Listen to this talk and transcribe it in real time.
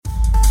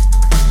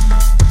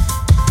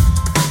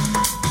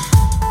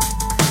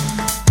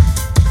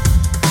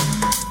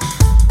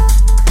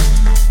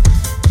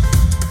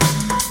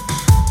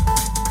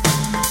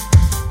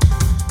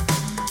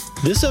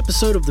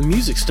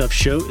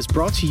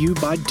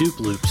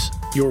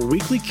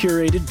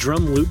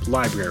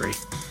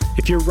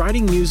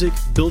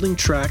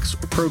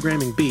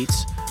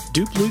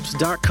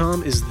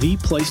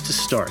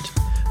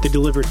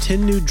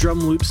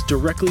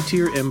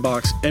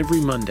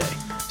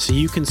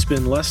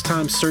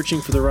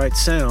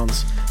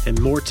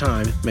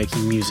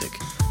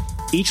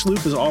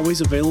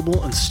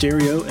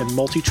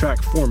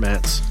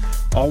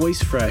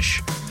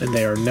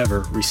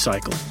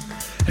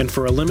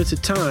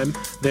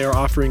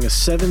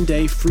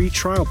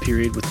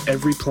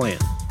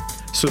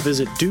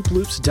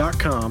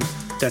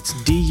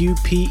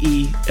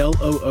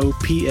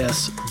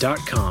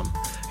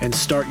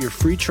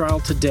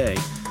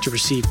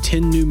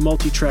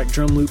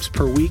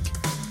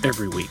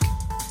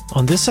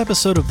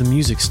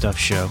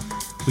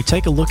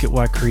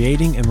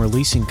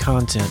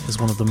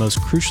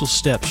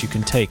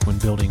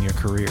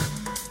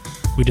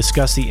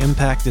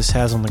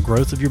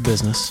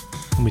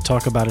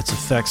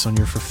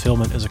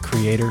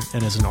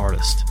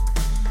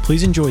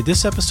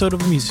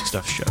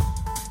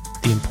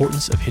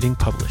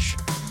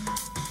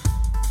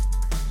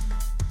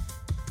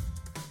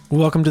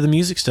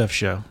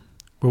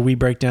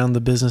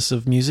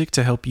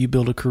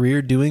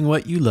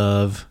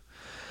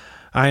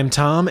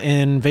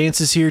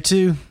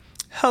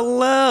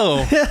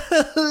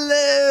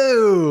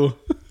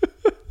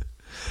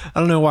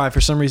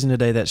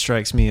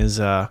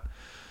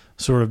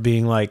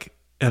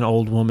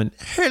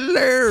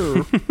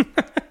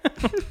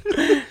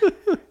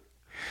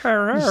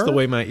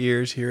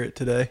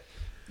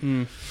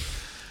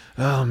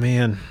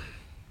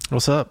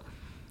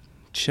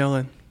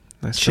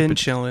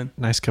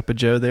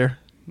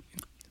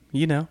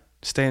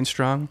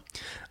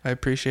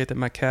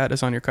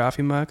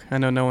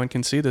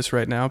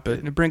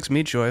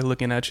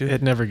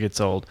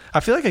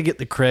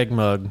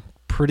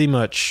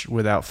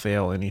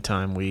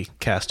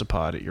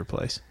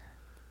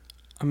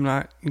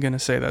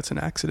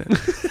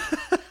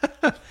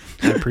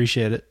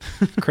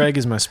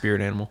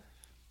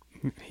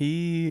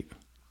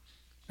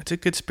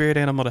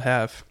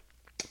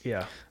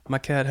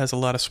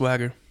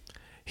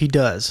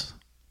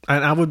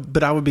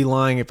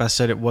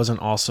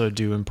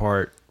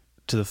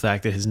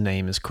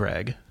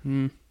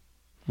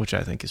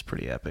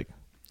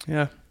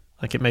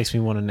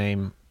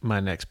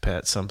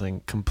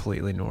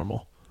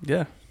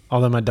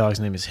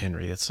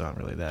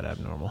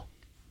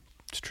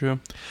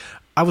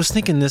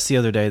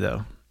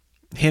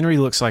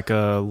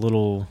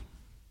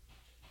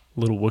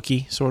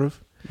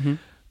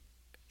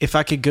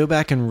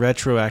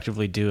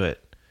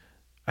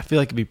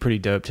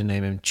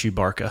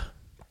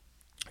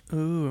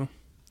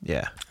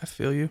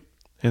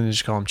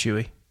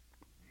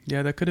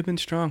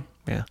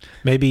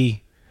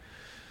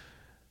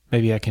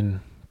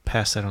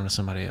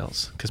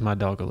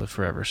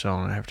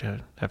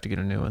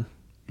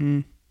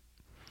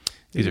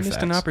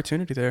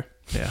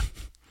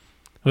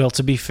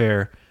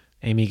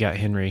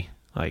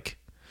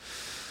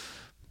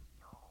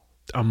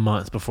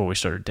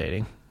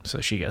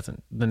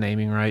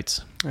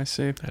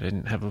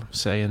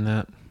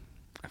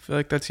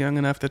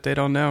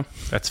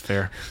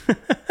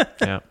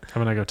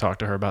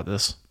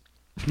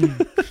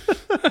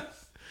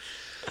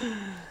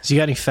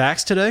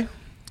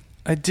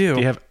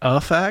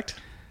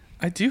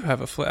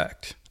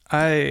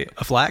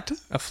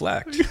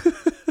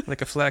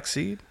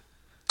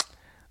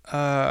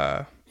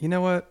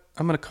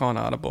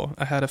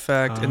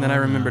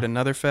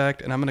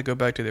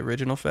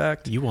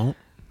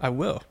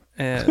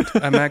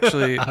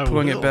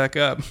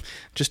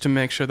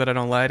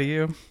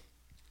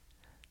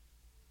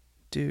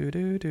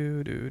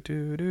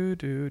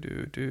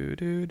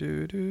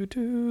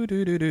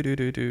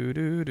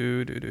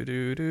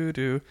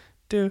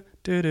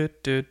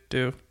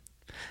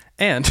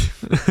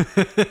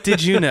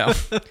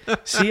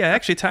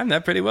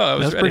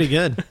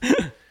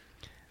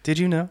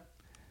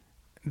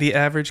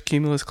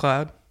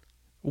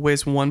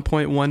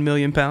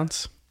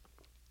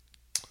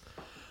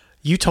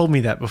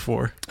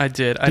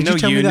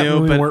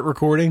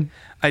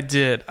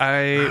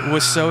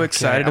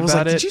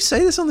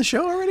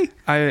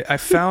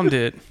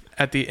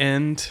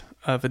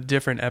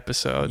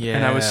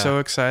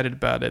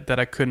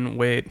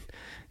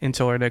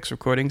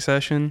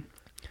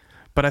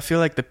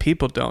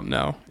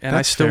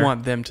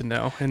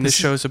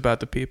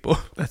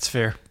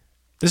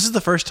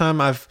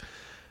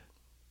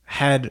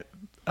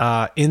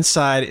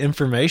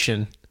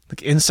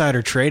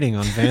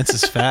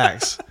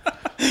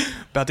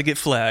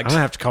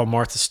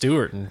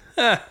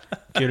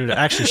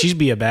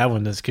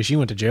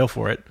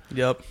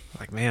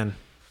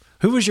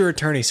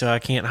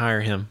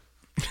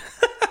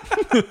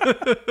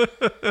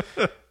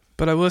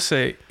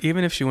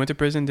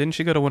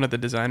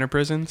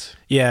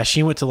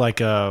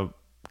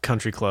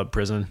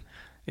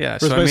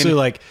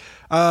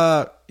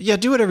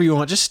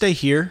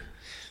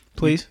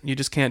please. You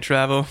just can't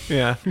travel.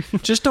 Yeah.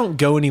 Just don't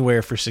go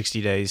anywhere for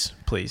 60 days,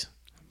 please.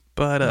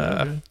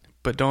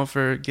 But don't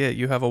forget,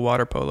 you have a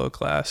water polo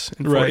class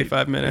in Right.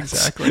 45 minutes.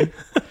 Exactly.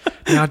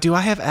 Now, do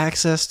I have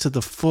access to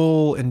the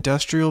full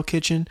industrial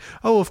kitchen?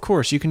 Oh, of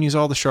course. You can use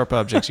all the sharp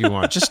objects you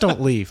want. Just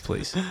don't leave,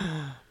 please.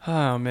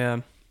 Oh,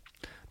 man.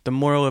 The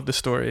moral of the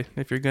story,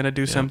 if you're going to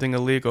do something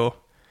illegal,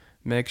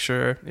 make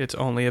sure it's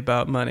only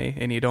about money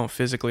and you don't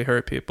physically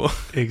hurt people.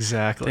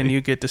 Exactly. Then you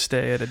get to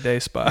stay at a day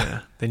spa.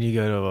 Yeah. Then you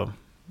go to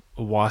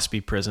a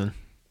waspy prison.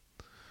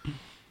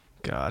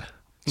 God.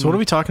 So what are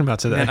we talking about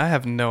today? Man, I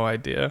have no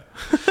idea.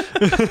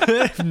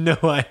 I have no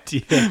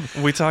idea.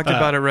 We talked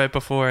about it right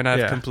before and I've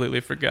yeah. completely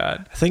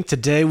forgot. I think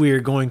today we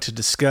are going to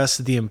discuss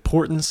the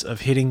importance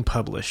of hitting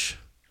publish.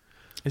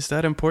 Is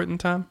that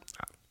important, Tom?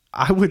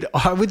 I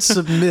would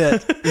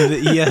submit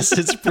that yes,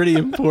 it's pretty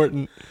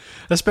important,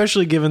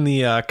 especially given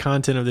the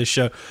content of this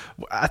show.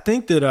 I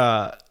think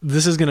that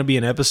this is going to be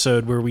an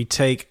episode where we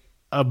take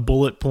a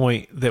bullet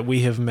point that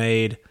we have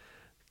made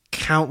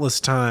countless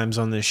times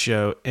on this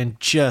show and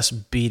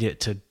just beat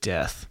it to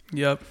death.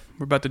 Yep.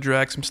 We're about to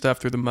drag some stuff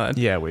through the mud.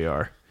 Yeah, we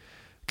are.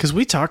 Because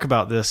we talk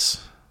about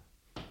this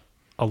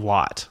a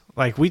lot.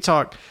 Like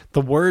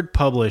the word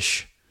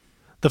publish,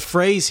 the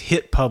phrase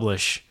hit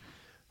publish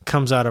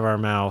comes out of our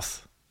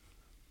mouth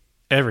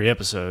every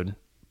episode,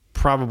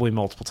 probably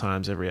multiple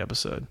times every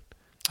episode.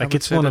 Like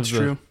it's one of the,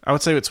 true. I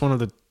would say it's one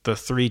of the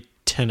three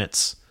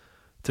tenets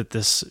that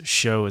this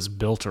show is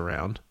built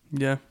around.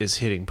 Yeah. Is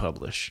hitting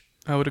publish.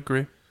 I would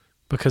agree.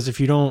 Because if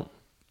you don't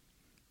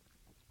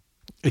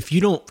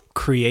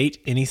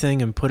create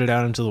anything and put it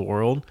out into the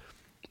world,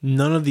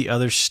 none of the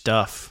other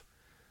stuff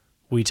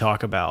we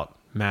talk about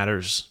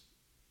matters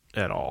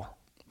at all.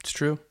 It's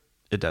true.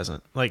 It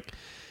doesn't. Like,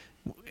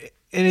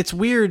 and it's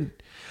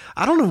weird.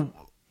 I don't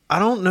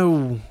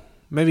know.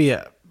 Maybe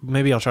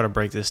I'll try to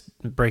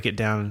break it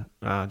down,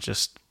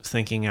 just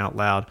thinking out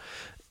loud.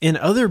 In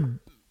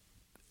other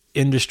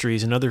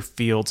industries, in other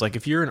fields, like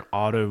if you're an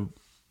auto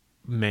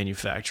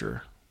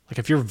manufacturer, like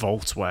if you're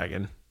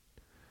Volkswagen,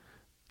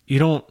 you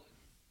don't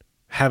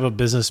have a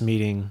business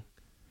meeting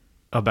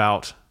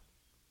about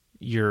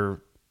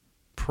your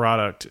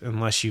product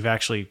unless you've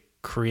actually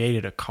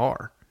created a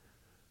car.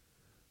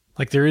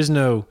 Like there is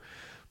no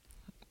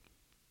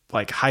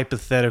like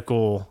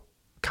hypothetical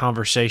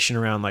conversation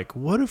around like,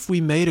 what if we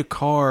made a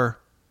car,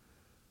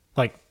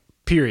 like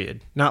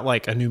period, not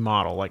like a new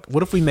model. Like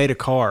what if we made a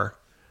car?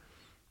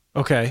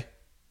 Okay.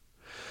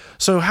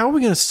 So how are we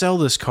going to sell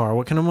this car?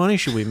 What kind of money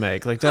should we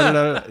make? Like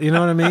that, you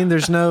know what I mean?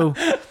 There's no,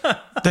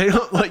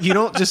 you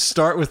don't just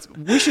start with,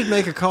 we should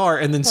make a car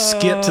and then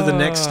skip to the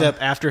next step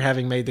after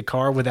having made the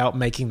car without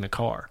making the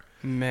car.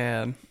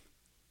 Man.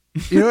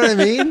 You know what I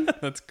mean?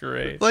 That's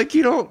great. Like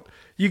you go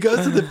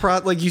through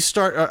the like you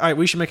start, all right,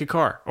 we should make a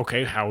car.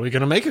 Okay. How are we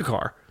going to make a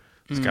car?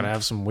 It's got to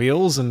have some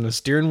wheels and a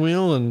steering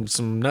wheel and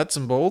some nuts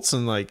and bolts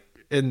and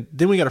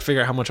then we got to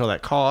figure out how much all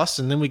that costs,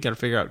 and then we got to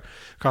figure out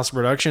cost of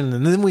production,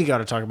 and then we got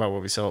to talk about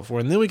what we sell it for,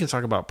 and then we can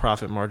talk about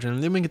profit margin,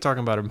 and then we can talk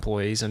about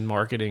employees and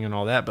marketing and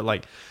all that. But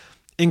like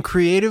in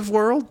creative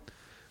world,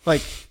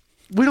 like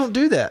we don't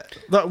do that.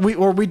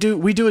 We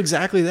do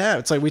exactly that.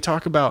 It's like we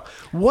talk about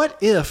what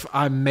if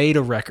I made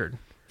a record?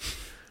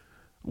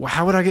 Well,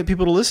 how would I get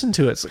people to listen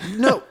to it? It's like,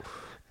 no,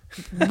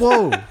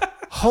 whoa,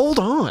 hold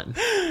on.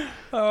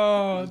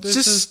 Oh, this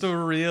is the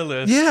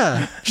realist.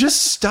 Yeah,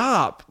 just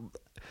stop.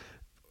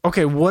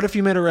 Okay, what if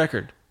you made a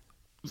record?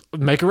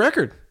 Make a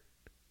record.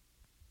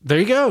 There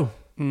you go.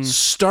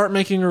 Start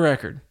making a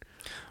record.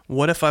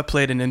 What if I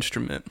played an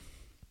instrument?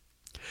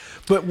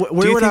 But where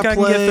Do you would think I I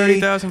play? can get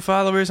 30,000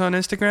 followers on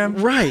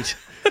Instagram? Right.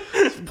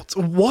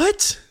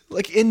 What?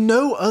 Like in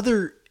no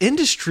other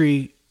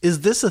industry is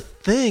this a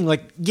thing?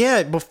 Like,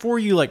 yeah, before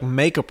you like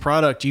make a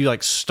product, you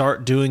like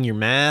start doing your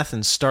math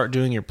and start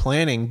doing your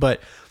planning, but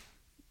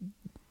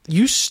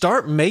you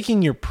start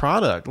making your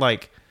product.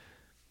 Like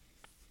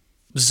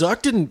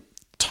Zuck didn't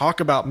talk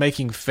about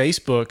making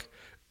Facebook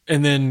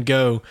and then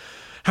go,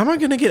 how am I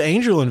going to get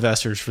angel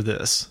investors for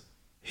this?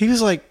 He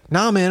was like,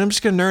 nah, man, I'm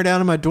just going to nerd out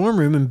in my dorm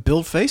room and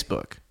build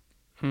Facebook.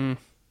 And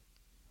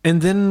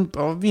then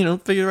I'll,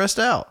 figure the rest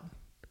out.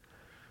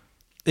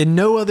 In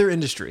no other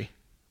industry,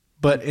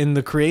 but in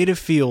the creative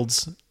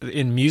fields,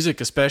 in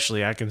music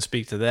especially, I can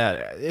speak to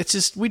that. It's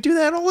just, we do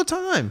that all the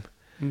time.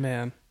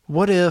 Man.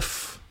 What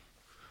if...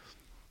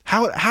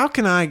 How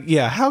can I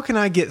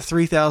get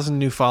 3,000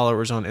 new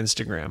followers on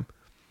Instagram?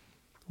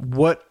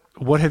 What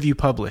have you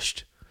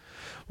published?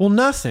 Well,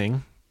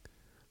 nothing.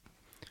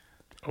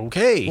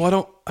 Okay. Well,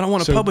 I don't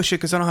want to publish it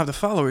because I don't have the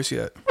followers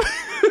yet.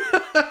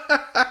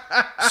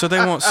 So they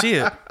won't see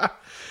it.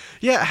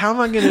 Yeah, how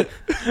am I going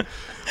to...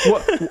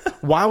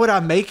 Why would I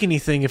make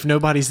anything if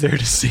nobody's there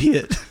to see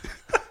it?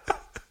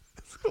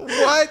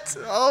 What?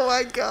 Oh,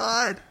 my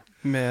God.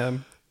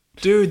 Man.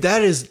 Dude,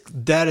 that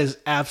is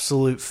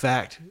absolute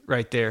fact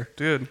right there.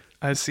 Dude,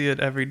 I see it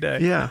every day.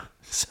 Yeah.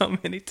 So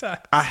many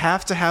times. I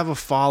have to have a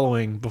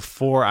following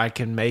before I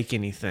can make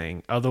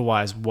anything.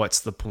 Otherwise, what's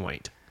the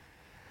point?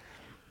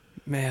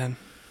 Man.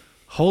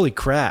 Holy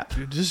crap.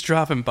 Dude, just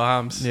dropping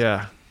bombs.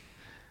 Yeah.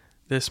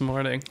 this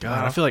morning.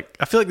 God, I feel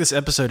like this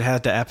episode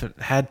had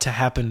to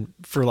happen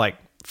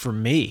for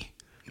me.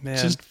 Man.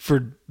 Just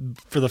for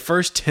the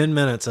first 10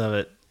 minutes of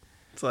it.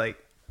 It's like,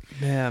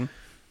 man.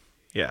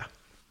 Yeah.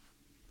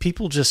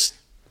 People just,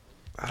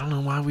 I don't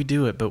know why we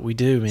do it, but we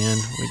do, man.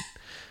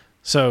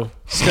 So,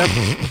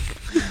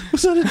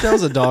 that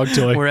was a dog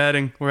toy. We're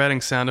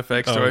adding sound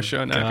effects to our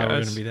show now, God, guys.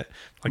 we're gonna be that,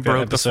 like Broke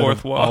that the episode fourth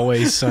of wall.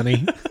 Always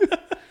Sunny.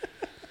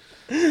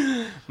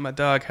 My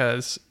dog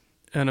has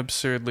an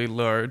absurdly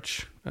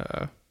large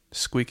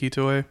squeaky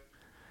toy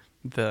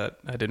that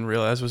I didn't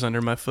realize was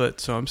under my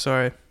foot, so I'm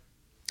sorry.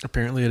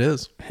 Apparently it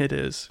is. It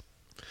is.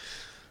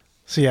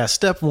 So yeah,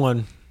 step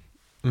 1,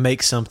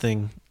 make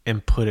something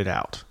and put it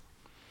out.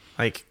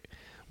 Like,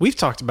 we've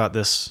talked about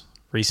this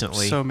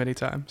recently. So many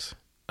times.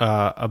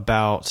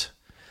 About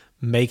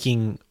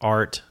making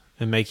art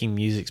and making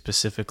music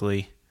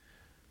specifically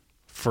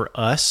for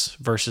us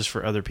versus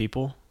for other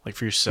people, like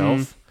for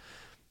yourself.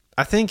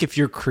 I think if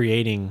you're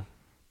creating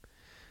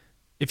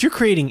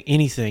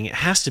anything, it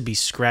has to be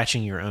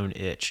scratching your own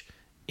itch.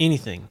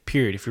 Anything,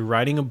 period. If you're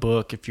writing a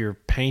book, if you're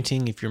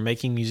painting, if you're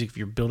making music, if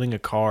you're building a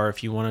car,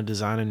 if you want to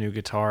design a new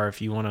guitar,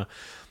 if you want to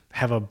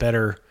have a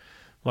better,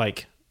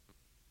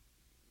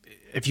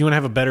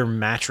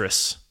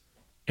 mattress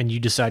and you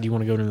decide you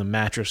want to go into the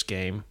mattress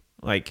game,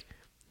 like,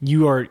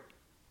 you are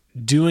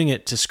doing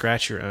it to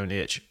scratch your own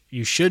itch.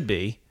 You should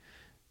be.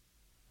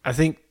 I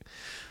think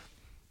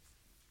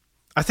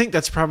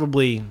that's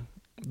probably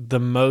the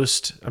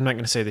most, I'm not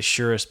going to say the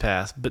surest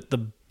path, but the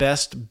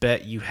best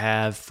bet you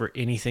have for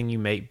anything you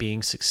make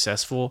being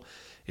successful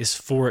is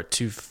for it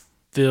to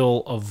fill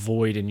a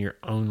void in your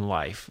own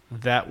life.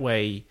 That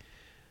way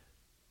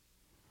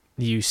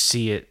you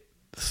see it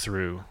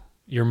through.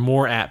 You're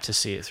more apt to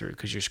see it through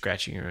because you're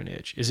scratching your own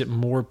itch. Is it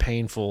more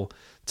painful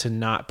to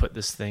not put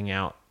this thing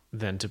out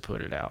than to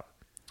put it out?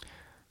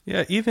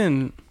 Yeah,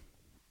 even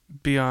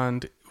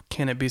beyond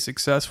can it be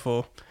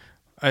successful,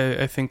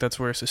 I think that's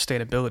where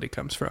sustainability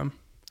comes from.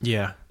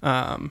 Yeah.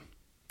 And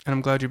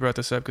I'm glad you brought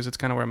this up because it's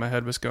kind of where my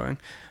head was going.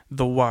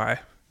 The why.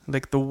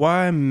 Like, the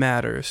why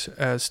matters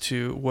as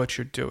to what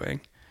you're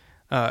doing.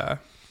 And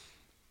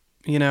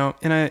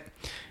I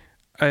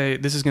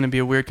this is going to be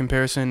a weird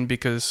comparison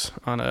because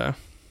on a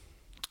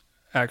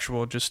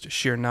actual just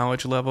sheer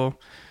knowledge level,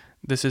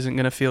 this isn't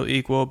going to feel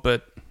equal,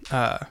 but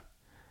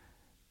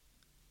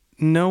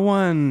no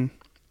one,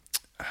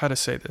 how to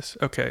say this?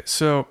 Okay,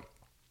 so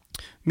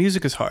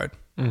music is hard.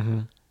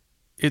 Mm-hmm.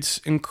 It's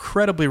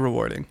incredibly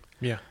rewarding.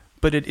 Yeah.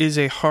 But it is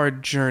a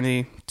hard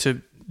journey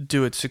to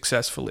do it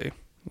successfully.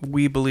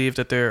 We believe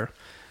that there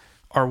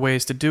are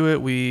ways to do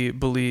it. We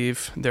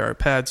believe there are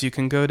paths you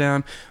can go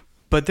down.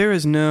 But there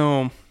is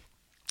no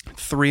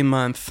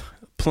 3-month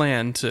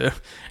plan to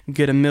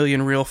get 1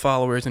 million real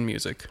followers in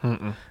music.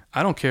 Mm-mm.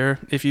 I don't care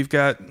if you've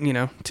got,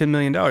 $10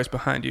 million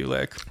behind you.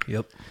 Like,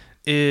 Yep.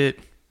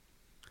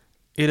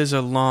 It is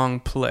a long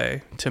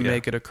play to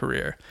make it a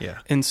career. Yeah.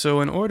 And so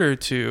in order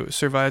to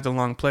survive the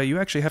long play, you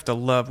actually have to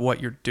love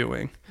what you're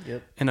doing.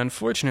 Yep. And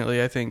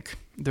unfortunately, I think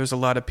there's a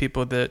lot of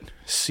people that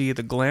see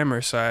the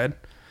glamour side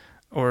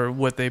or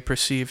what they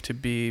perceive to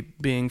be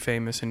being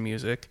famous in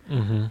music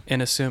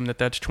and assume that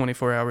that's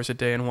 24 hours a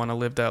day and want to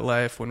live that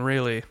life when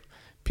really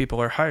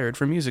people are hired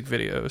for music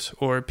videos,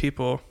 or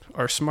people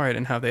are smart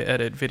in how they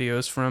edit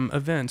videos from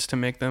events to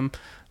make them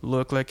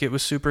look like it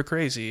was super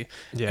crazy.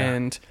 Yeah.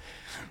 And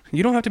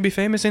you don't have to be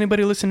famous.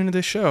 Anybody listening to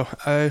this show,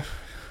 I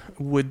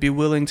would be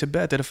willing to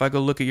bet that if I go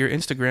look at your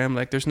Instagram,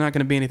 like, there's not going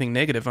to be anything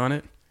negative on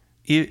it.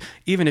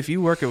 Even if you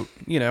work at,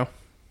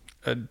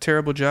 a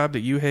terrible job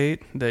that you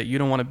hate, that you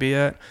don't want to be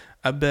at,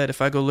 I bet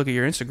if I go look at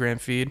your Instagram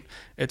feed,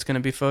 it's going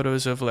to be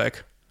photos of,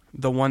 like,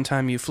 the one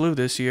time you flew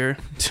this year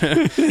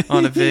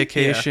on a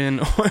vacation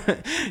or,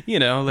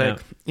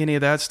 any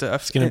of that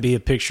stuff. It's going to be a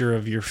picture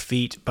of your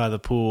feet by the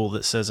pool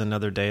that says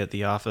another day at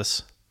the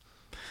office.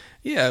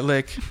 Yeah,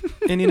 like,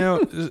 and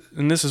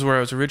and this is where I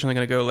was originally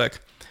going to go, like,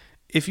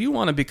 if you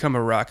want to become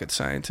a rocket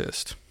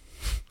scientist,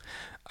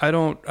 I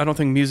don't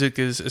think music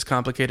is as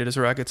complicated as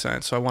rocket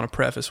science, so I want to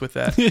preface with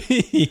that.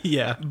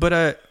 Yeah. But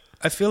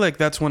I feel like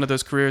that's one of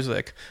those careers,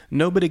 like,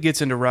 nobody gets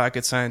into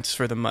rocket science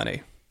for the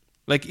money.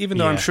 Like, even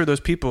though I'm sure those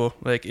people,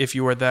 like, if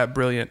you are that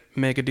brilliant,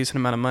 make a decent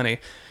amount of money,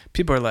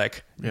 people are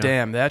like,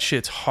 damn, that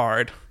shit's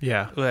hard.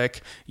 Yeah.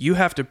 Like, you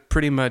have to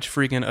pretty much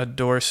freaking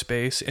adore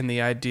space and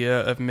the idea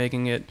of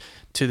making it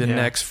to the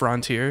next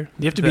frontier.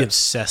 You have to be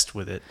obsessed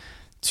with it.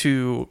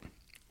 To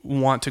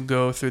want to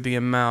go through the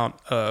amount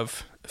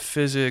of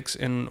physics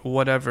and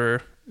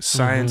whatever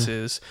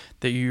sciences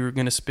that you're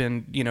going to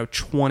spend,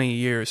 20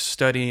 years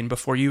studying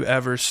before you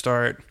ever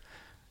start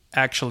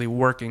actually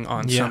working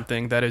on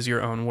something that is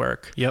your own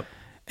work. Yep.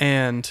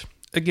 And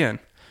again,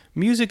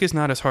 music is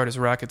not as hard as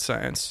rocket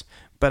science,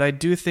 but I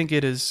do think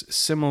it is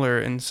similar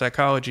in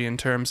psychology in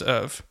terms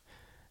of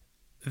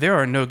there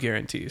are no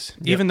guarantees.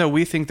 Yep. Even though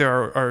we think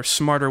there are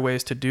smarter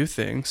ways to do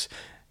things,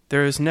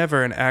 there is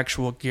never an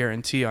actual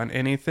guarantee on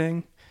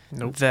anything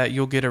that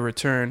you'll get a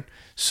return.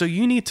 So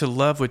you need to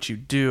love what you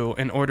do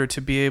in order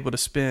to be able to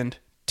spend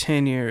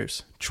 10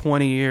 years,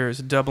 20 years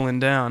doubling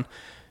down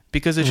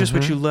because it's just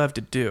what you love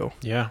to do.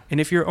 Yeah. And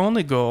if your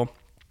only goal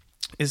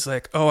is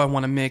like, oh, I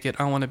want to make it,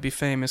 I want to be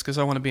famous because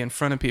I want to be in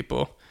front of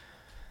people,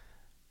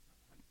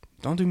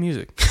 don't do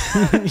music.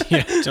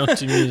 Yeah, don't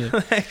do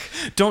music. Like,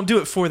 don't do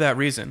it for that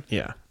reason.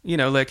 Yeah. You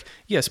know, like,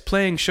 yes,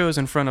 playing shows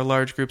in front of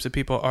large groups of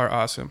people are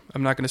awesome.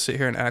 I'm not going to sit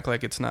here and act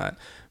like it's not.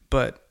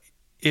 But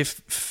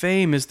if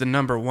fame is the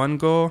number one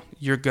goal,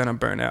 you're going to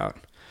burn out.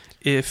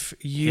 If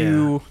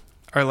you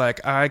are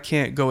like, I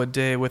can't go a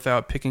day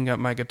without picking up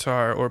my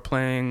guitar or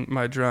playing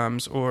my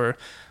drums or,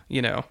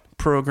 you know,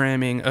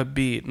 programming a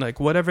beat, like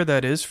whatever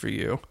that is for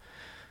you,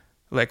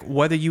 like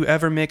whether you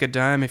ever make a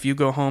dime, if you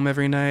go home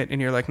every night and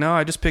you're like, no,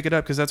 I just pick it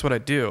up because that's what I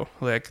do.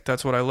 Like,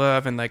 that's what I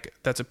love. And like,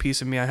 that's a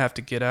piece of me I have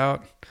to get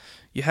out.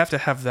 You have to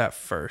have that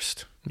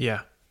first.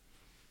 Yeah.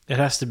 It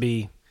has to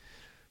be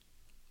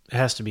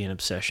an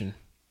obsession.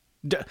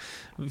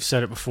 We've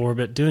said it before,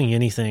 but doing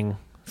anything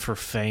for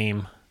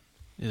fame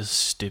is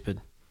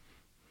stupid.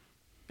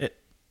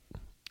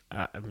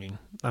 I mean,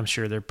 I'm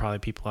sure there are probably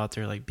people out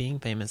there like, being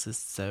famous is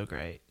so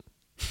great.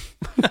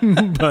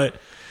 But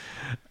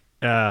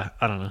I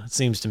don't know. It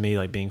seems to me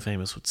like being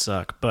famous would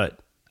suck. But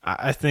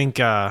I think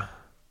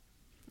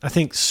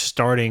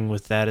starting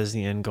with that as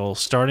the end goal,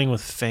 starting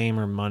with fame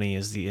or money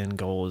as the end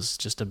goal, is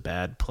just a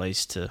bad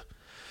place to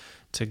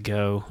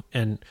go.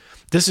 And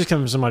this is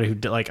coming from somebody who,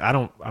 like,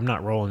 I'm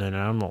not rolling in it.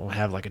 I don't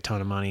have like a ton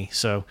of money.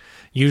 So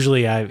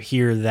usually I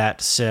hear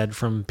that said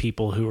from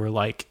people who are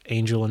like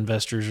angel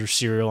investors or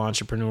serial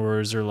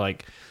entrepreneurs or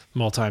like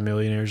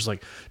multimillionaires,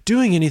 like,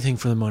 doing anything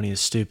for the money is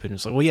stupid. And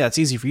it's like, well, yeah, it's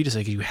easy for you to say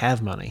because you have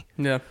money.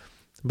 Yeah.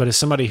 But as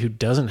somebody who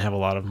doesn't have a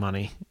lot of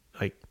money,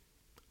 like,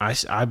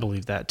 I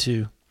believe that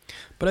too.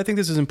 But I think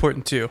this is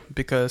important too,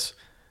 because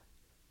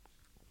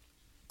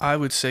I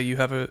would say you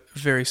have a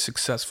very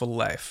successful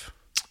life.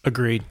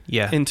 Agreed.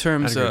 Yeah. In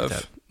terms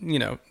of, you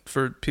know,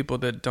 for people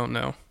that don't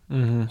know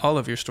all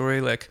of your story,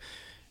 like,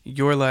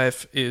 your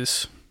life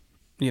is,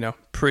 you know,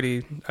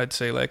 pretty, I'd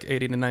say like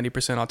 80 to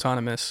 90%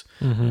 autonomous,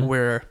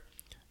 where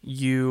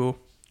you,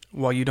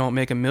 while you don't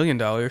make $1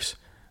 million,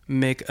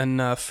 make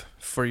enough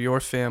for your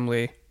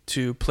family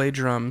to play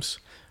drums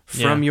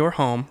from your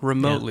home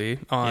remotely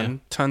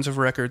on tons of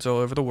records all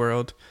over the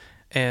world,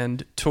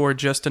 and tour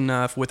just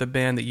enough with a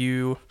band that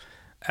you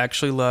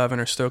actually love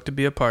and are stoked to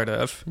be a part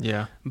of.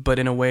 Yeah. But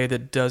in a way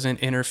that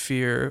doesn't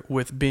interfere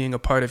with being a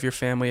part of your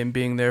family and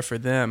being there for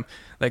them.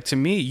 Like, to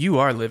me, you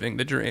are living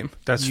the dream.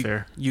 That's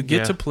fair. You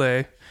get to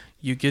play,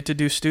 you get to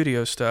do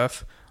studio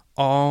stuff,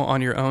 all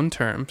on your own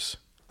terms.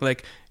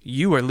 Like,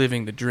 you are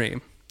living the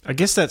dream. I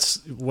guess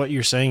that's what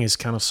you're saying is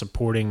kind of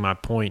supporting my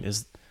point,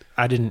 is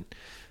I didn't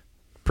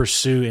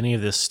pursue any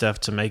of this stuff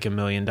to make $1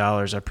 million.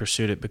 I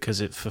pursued it because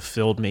it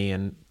fulfilled me,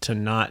 and to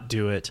not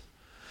do it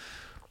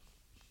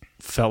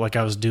felt like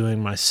I was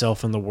doing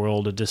myself and the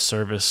world a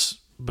disservice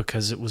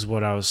because it was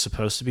what I was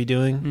supposed to be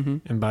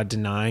doing. And by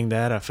denying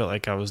that, I felt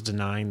like I was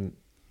denying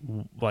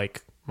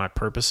like my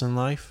purpose in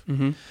life.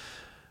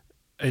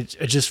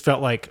 It just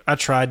felt like I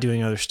tried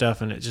doing other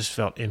stuff and it just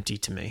felt empty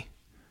to me.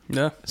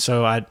 Yeah.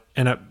 So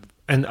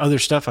and other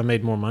stuff I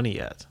made more money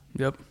at.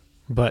 Yep.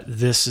 But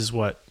this is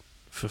what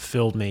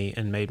fulfilled me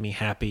and made me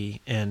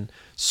happy and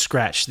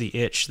scratched the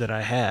itch that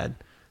I had,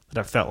 that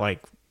I felt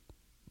like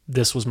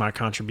this was my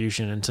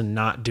contribution, and to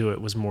not do it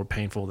was more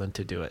painful than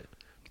to do it,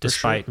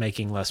 despite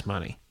making less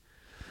money.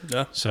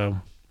 Yeah. So,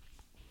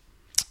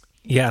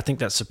 yeah, I think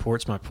that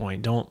supports my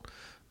point.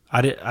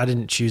 I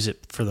didn't choose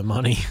it for the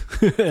money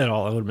at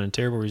all. It would have been a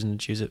terrible reason to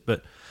choose it,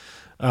 but,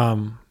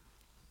 and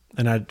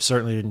I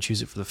certainly didn't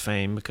choose it for the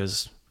fame,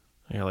 because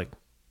I got like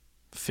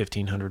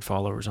 1,500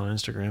 followers on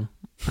Instagram.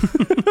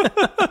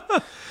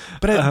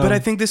 But I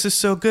think this is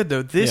so good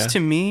though. This to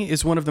me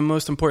is one of the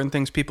most important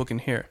things people can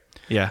hear.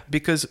 Yeah.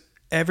 Because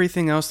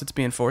everything else that's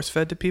being force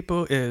fed to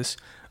people is,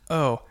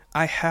 oh,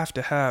 I have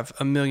to have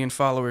 1 million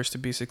followers to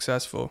be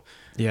successful.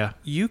 Yeah.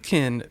 You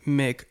can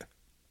make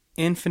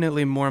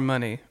infinitely more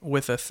money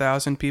with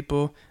 1,000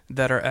 people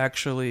that are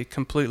actually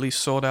completely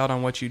sold out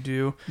on what you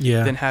do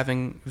than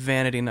having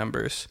vanity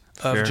numbers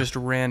of just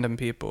random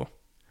people.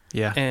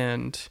 Yeah.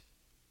 And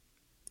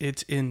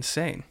it's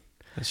insane.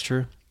 That's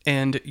true.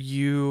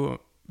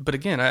 But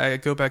again, I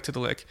go back to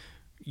the,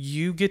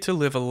 you get to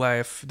live a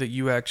life that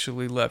you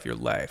actually love your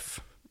life.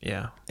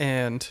 Yeah.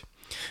 And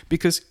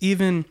because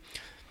even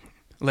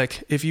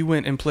if you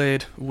went and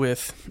played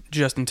with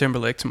Justin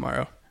Timberlake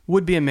tomorrow,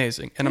 would be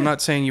amazing. And I'm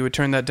not saying you would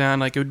turn that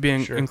down. It would be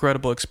an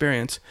incredible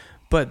experience,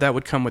 but that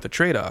would come with a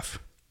trade-off,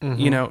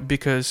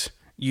 because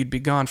you'd be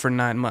gone for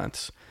 9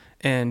 months,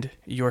 and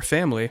your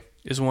family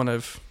is one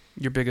of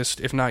your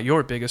biggest, if not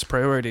your biggest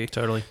priority.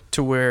 Totally.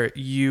 To where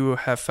you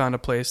have found a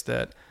place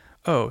that,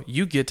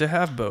 you get to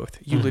have both.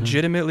 You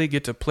legitimately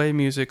get to play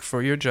music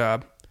for your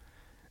job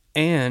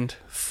and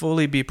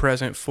fully be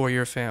present for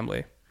your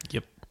family.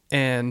 Yep.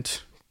 And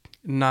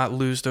not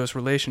lose those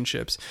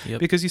relationships. Yep.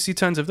 Because you see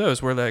tons of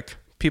those where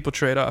people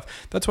trade off.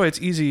 That's why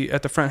it's easy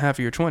at the front half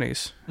of your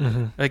 20s.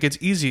 It's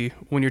easy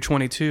when you're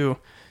 22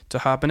 to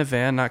hop in a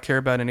van, not care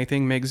about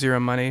anything, make zero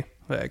money.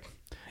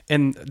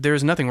 And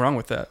there's nothing wrong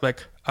with that.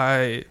 Like,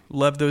 I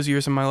loved those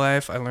years of my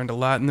life. I learned a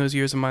lot in those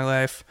years of my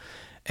life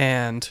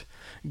and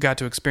got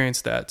to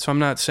experience that. So I'm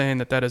not saying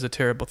that that is a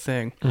terrible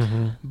thing.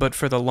 Mm-hmm. But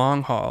for the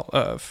long haul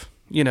of,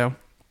 you know,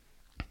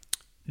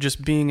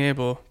 just being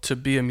able to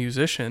be a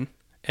musician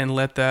and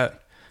let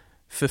that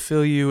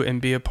fulfill you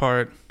and be a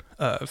part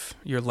of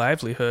your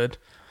livelihood,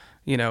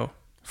 you know,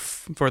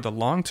 for the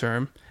long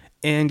term,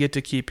 and get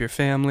to keep your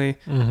family.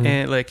 Mm-hmm.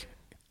 And like,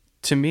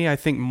 to me, I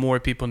think more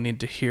people need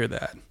to hear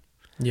that.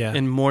 Yeah.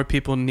 And more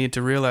people need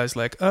to realize,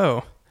 like,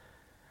 oh,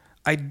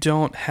 I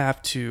don't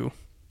have to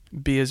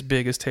be as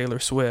big as Taylor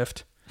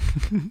Swift.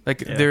 Like,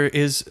 there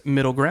is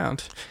middle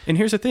ground. And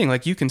here's the thing,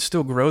 like, you can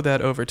still grow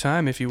that over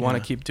time if you want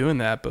to keep doing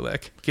that, but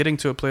like getting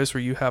to a place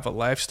where you have a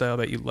lifestyle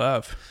that you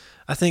love.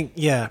 I think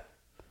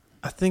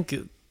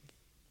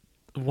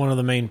one of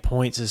the main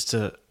points is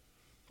to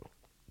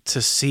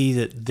see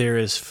that there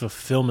is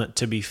fulfillment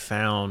to be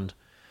found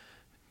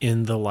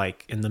in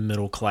the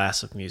middle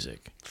class of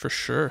music. For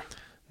sure.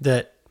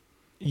 That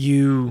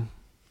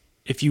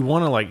if you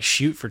want to like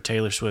shoot for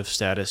Taylor Swift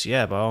status,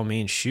 yeah, by all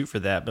means shoot for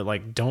that, but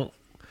like don't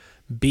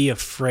be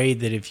afraid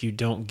that if you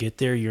don't get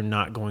there, you're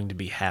not going to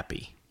be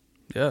happy.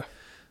 Yeah.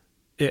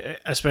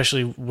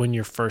 Especially when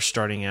you're first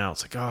starting out.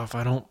 It's like, oh, if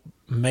I don't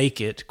make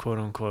it, quote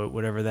unquote,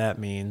 whatever that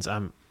means,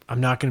 I'm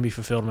not going to be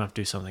fulfilled enough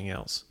to do something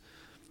else.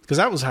 Because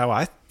that was how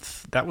I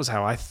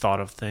thought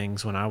of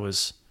things when I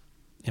was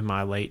in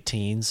my late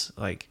teens.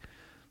 Like,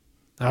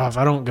 oh, if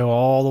I don't go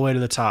all the way to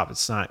the top,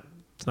 it's not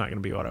going to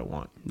be what I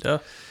want. Yeah.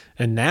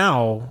 And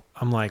now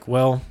I'm like,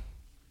 well,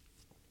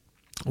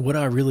 would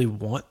I really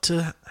want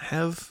to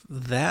have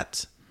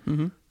that?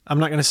 Mm-hmm. I'm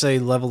not going to say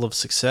level of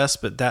success,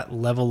 but that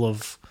level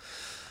of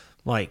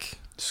like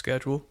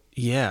schedule.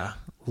 Yeah.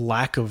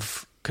 Lack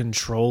of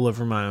control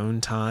over my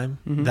own time.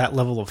 Mm-hmm. That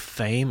level of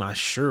fame. I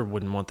sure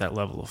wouldn't want that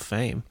level of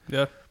fame.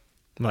 Yeah.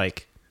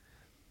 Like,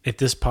 if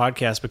this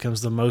podcast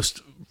becomes the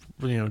most,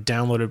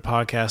 downloaded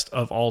podcast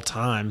of all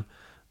time,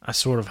 I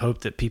sort of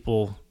hope that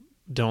people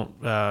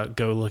don't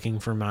go looking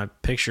for my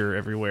picture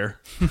everywhere.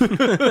 You know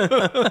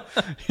what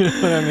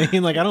I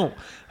mean? Like, I don't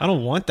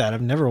want that.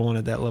 I've never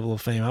wanted that level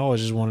of fame. I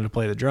always just wanted to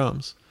play the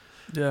drums.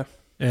 Yeah.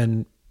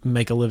 And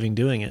make a living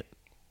doing it.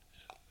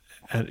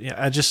 And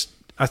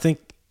I think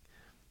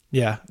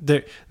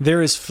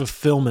there is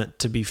fulfillment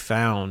to be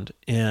found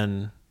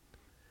in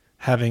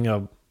having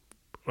a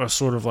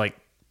sort of like,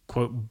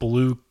 quote,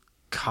 blue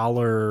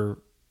collar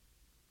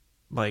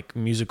like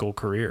musical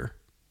career.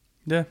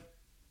 Yeah.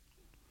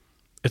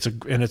 It's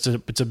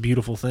a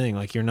beautiful thing.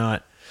 Like, you're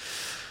not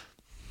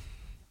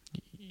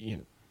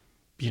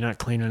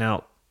cleaning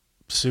out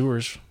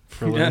sewers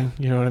for a living.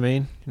 You know what I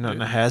mean? You're not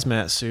in a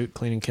hazmat suit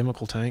cleaning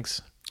chemical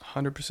tanks.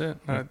 100%.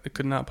 I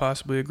could not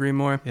possibly agree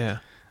more. Yeah.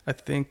 I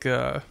think,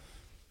 for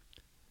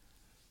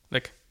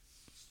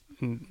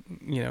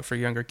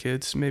younger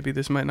kids, maybe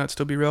this might not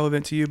still be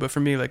relevant to you, but for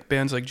me, like,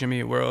 bands like Jimmy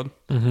Eat World,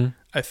 mm-hmm.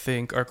 I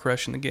think are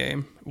crushing the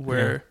game,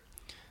 where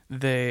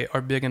they are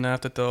big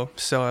enough that they'll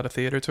sell out a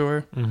theater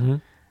tour. Mm-hmm.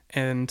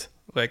 And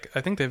like,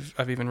 I think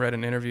I've even read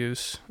in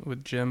interviews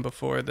with Jim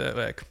before that,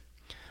 like,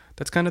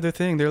 that's kind of their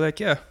thing. They're like,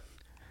 yeah,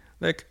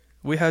 like,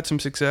 we had some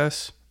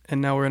success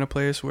and now we're in a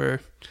place where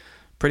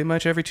pretty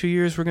much every 2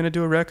 years we're going to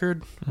do a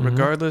record, mm-hmm.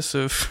 regardless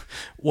of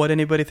what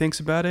anybody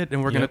thinks about it.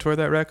 And we're going to tour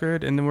that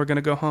record, and then we're going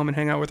to go home and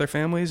hang out with our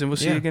families, and we'll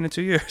see you again in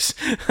 2 years.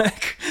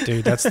 Like,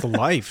 dude, that's the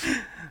life.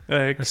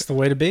 Like, that's the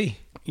way to be.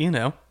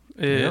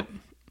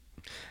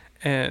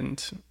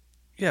 And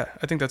yeah,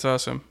 I think that's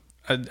awesome.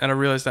 And I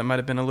realize that might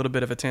have been a little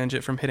bit of a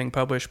tangent from hitting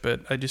publish,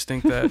 but I just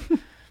think that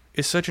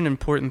it's such an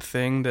important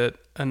thing that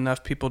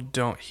enough people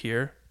don't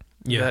hear,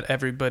 that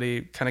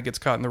everybody kind of gets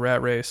caught in the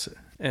rat race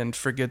and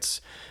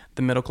forgets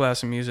the middle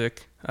class of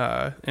music,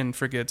 and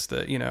forgets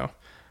that,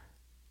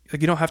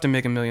 like, you don't have to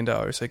make $1 million.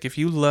 Like, if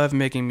you love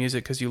making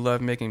music because you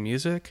love making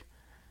music,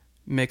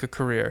 make a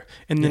career.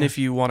 And then if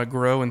you want to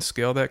grow and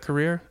scale that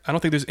career, I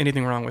don't think there's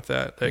anything wrong with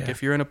that. Like,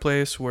 if you're in a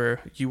place where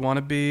you want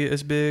to be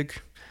as big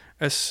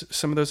as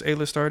some of those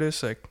A-list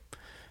artists, like,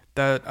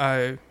 that,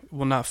 I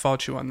will not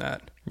fault you on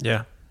that.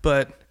 Yeah.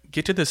 But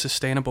get to the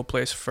sustainable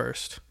place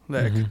first.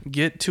 Like,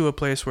 get to a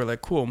place where,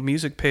 like, cool,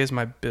 music pays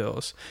my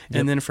bills.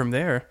 And then from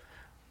there,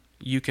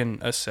 you can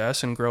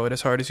assess and grow it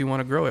as hard as you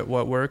want to grow it.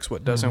 What works,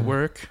 what doesn't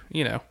work,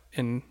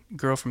 and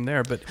grow from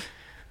there. But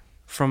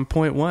from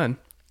point one,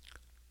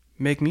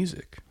 make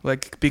music.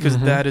 Like, because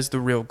that is the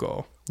real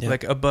goal.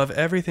 Like, above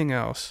everything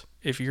else,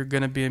 if you're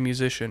going to be a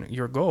musician,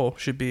 your goal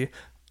should be,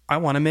 I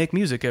want to make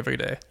music every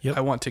day.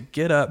 I want to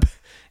get up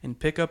and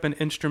pick up an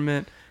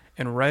instrument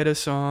and write a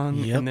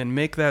song and then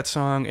make that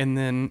song. And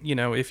then,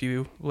 if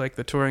you like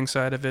the touring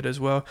side of it as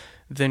well,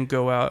 then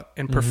go out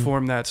and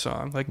perform that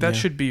song. Like, that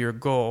should be your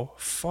goal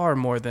far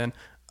more than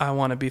I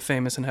want to be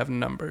famous and have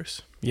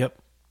numbers. Yep.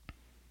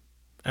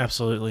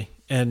 Absolutely.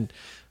 And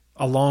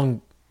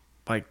along,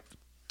 like,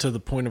 to the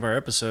point of our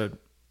episode,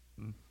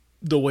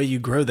 the way you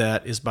grow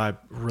that is by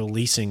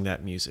releasing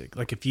that music.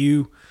 Like, if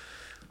you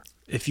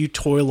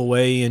toil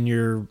away in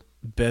your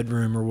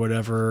bedroom or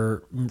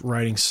whatever,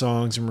 writing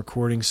songs and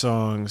recording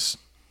songs,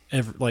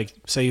 like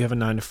say you have a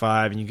 9 to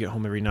 5 and you get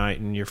home every night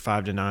and your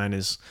 5 to 9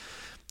 is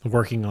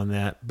working on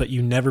that, but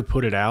you never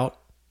put it out,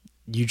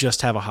 you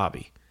just have a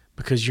hobby,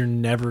 because you're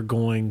never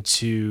going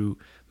to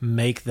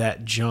make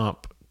that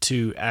jump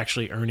to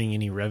actually earning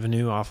any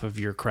revenue off of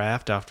your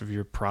craft, off of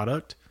your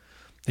product.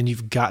 And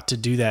you've got to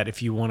do that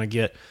if you want to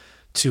get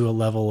to a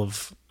level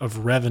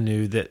of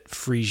revenue that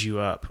frees you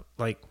up.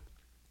 Like,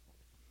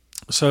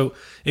 so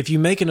if you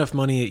make enough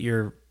money at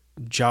your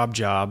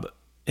job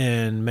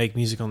and make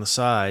music on the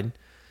side,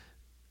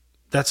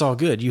 that's all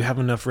good. You have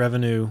enough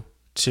revenue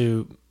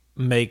to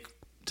make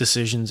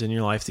decisions in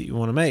your life that you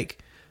want to make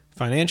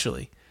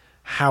financially.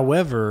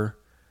 However,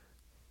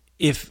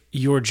 if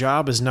your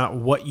job is not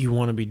what you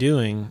want to be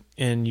doing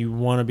and you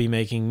want to be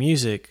making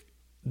music,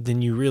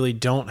 then you really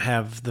don't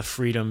have the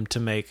freedom to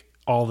make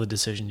all the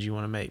decisions you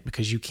want to make,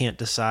 because you can't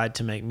decide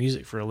to make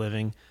music for a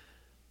living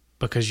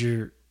because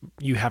you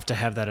have to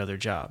have that other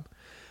job.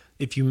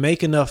 If you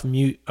make enough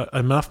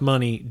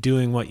money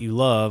doing what you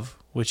love,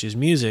 which is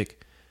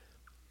music,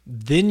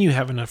 then you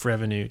have enough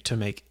revenue to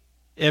make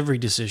every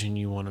decision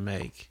you want to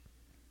make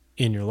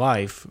in your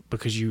life,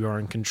 because you are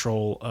in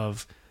control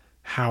of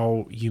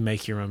how you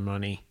make your own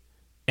money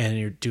and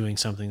you're doing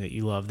something that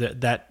you love.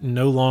 That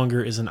no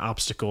longer is an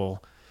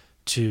obstacle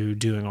to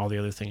doing all the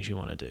other things you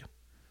want to do.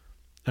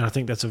 And I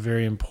think that's a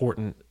very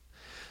important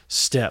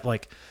step.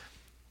 Like,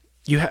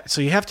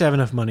 so you have to have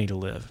enough money to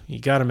live. You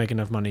got to make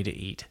enough money to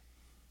eat.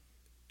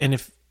 And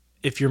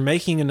if you're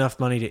making enough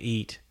money to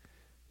eat,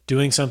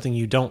 doing something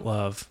you don't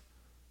love,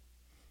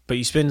 but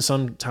you spend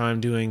some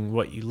time doing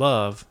what you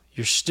love,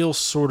 you're still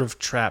sort of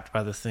trapped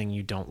by the thing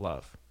you don't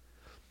love.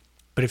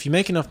 But if you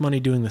make enough money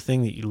doing the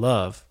thing that you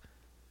love,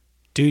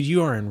 dude,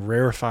 you are in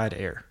rarefied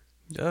air.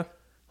 Yeah.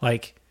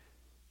 Like,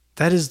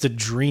 that is the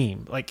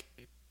dream. Like,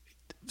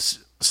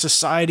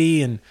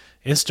 society and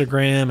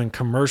Instagram and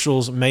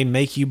commercials may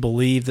make you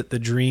believe that the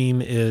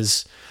dream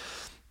is,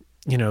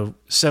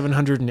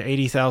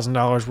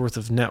 $780,000 worth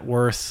of net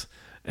worth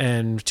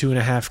and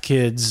 2.5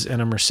 kids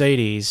and a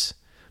Mercedes.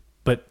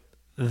 But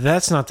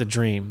that's not the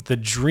dream. The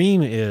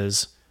dream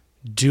is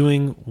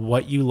doing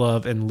what you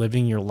love and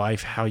living your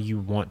life how you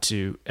want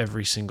to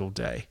every single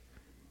day.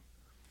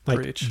 Like,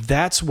 Preach.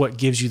 That's what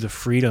gives you the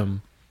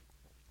freedom.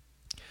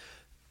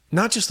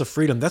 Not just the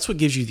freedom, that's what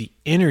gives you the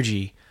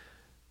energy,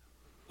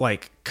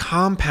 like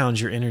compounds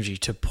your energy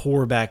to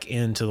pour back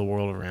into the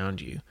world around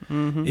you.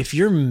 Mm-hmm. If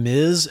you're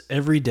Ms.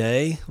 every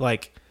day,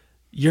 like,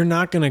 you're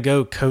not going to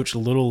go coach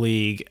Little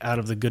League out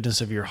of the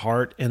goodness of your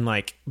heart and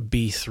like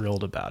be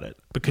thrilled about it,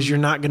 because you're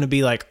not going to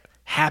be like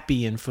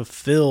happy and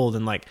fulfilled,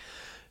 and like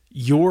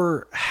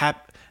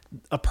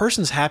a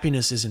person's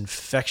happiness is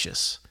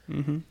infectious.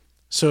 Mm-hmm.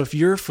 So if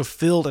you're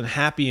fulfilled and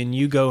happy and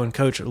you go and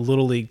coach a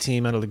Little League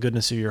team out of the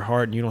goodness of your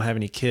heart and you don't have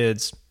any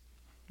kids,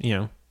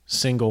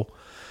 single,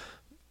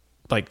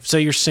 like say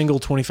you're single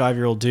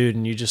 25-year-old dude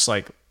and you just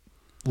like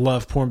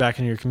love pouring back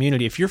into your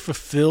community. If you're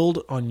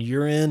fulfilled on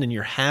your end and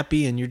you're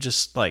happy and you're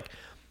just like,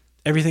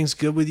 everything's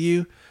good with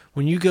you,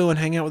 when you go and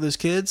hang out with those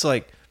kids,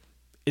 like,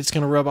 it's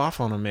going to rub off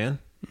on them, man.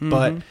 Mm-hmm.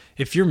 But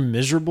if you're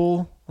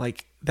miserable,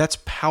 like, that's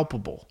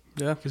palpable.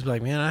 Yeah. Because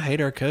like, man, I hate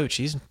our coach.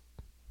 He's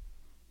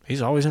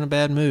always in a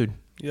bad mood.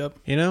 Yep.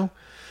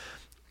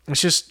 It's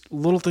just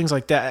little things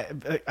like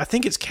that. I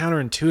think it's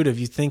counterintuitive.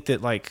 You think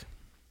that, like,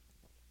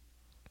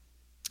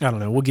 I don't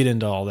know. We'll get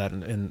into all that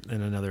in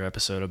another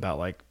episode about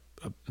like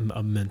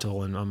a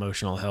mental and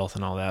emotional health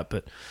and all that.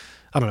 But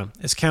I don't know.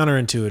 It's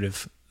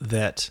counterintuitive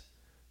that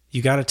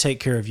you got to take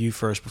care of you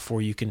first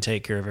before you can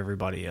take care of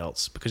everybody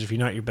else. Because if you're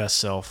not your best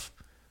self,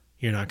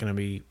 you're not going to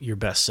be your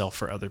best self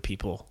for other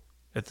people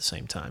at the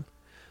same time.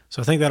 So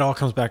I think that all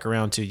comes back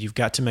around to, you've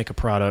got to make a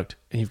product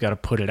and you've got to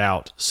put it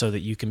out so that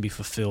you can be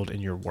fulfilled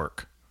in your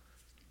work.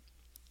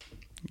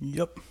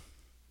 Yep.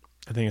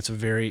 I think it's a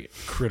very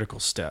critical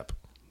step.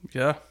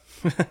 Yeah.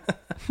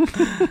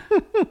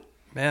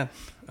 Man.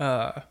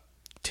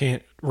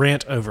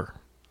 Rant over.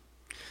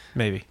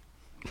 Maybe.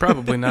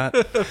 Probably not.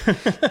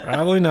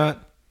 Probably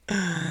not.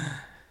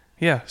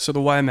 Yeah, so the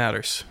why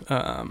matters.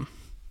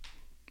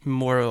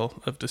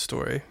 Moral of the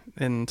story.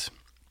 And,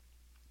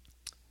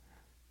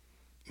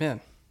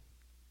 man,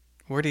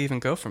 where do you even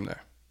go from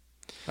there?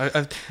 I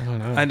don't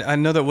know. I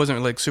know that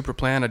wasn't like super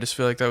planned. I just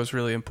feel like that was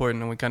really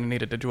important and we kind of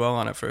needed to dwell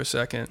on it for a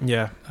second.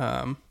 Yeah.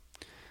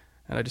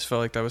 And I just felt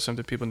like that was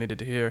something people needed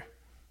to hear.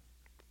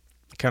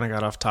 Kind of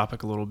got off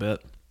topic a little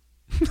bit.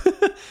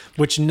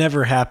 Which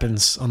never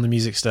happens on the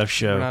Music Stuff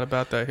Show. We're not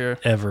about that here.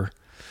 Ever.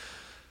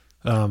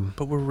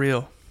 But we're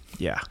real.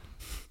 Yeah.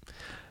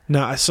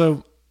 No,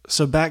 so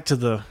back to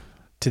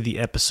the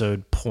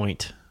episode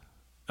point.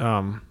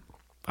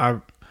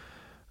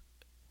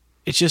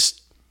 It's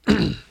just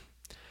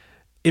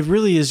it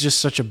really is just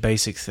such a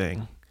basic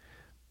thing.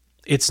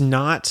 It's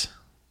not,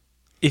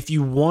 if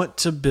you want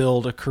to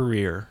build a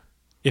career,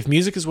 if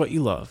music is what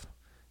you love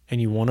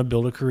and you want to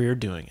build a career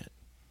doing it,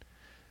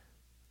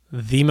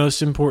 the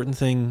most important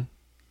thing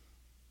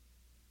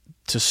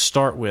to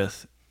start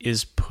with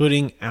is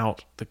putting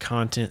out the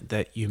content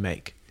that you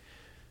make.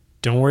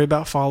 Don't worry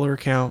about follower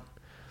count.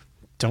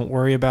 Don't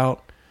worry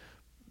about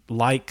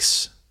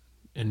likes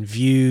and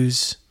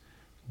views.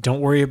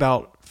 Don't worry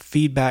about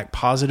feedback,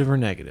 positive or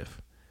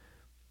negative.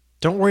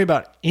 Don't worry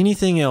about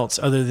anything else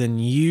other than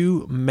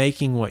you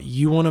making what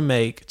you want to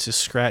make to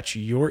scratch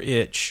your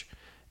itch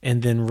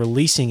and then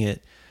releasing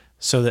it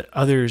so that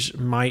others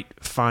might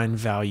find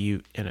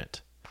value in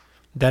it.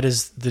 That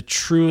is the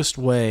truest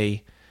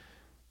way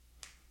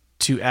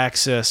to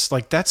access,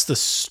 like that's the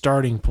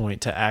starting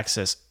point to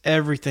access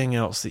everything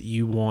else that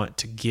you want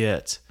to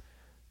get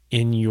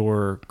in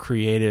your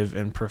creative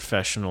and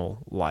professional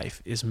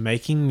life, is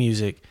making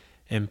music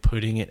and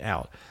putting it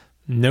out.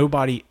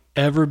 Nobody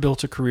ever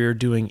built a career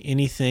doing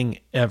anything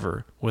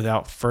ever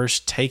without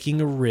first taking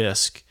a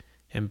risk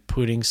and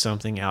putting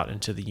something out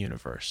into the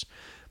universe.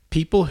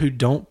 People who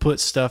don't put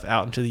stuff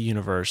out into the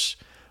universe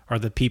are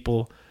the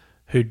people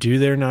who do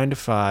their 9 to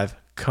 5,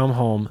 come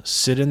home,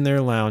 sit in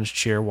their lounge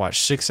chair,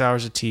 watch 6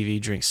 hours of TV,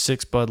 drink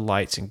 6 Bud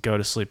Lights, and go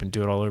to sleep and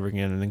do it all over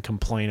again, and then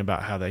complain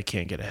about how they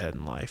can't get ahead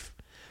in life.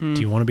 Do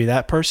you want to be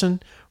that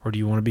person, or do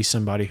you want to be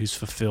somebody who's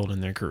fulfilled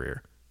in their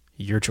career?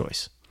 Your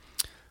choice.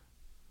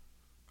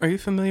 Are you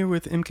familiar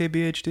with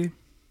MKBHD?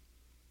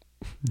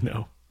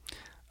 No.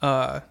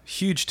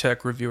 Huge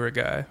tech reviewer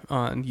guy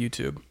on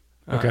YouTube.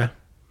 Okay.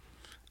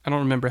 I don't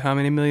remember how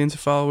many millions of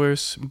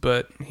followers,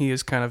 but he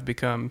has kind of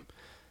become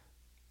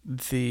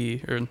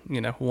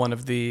one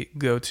of the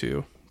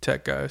go-to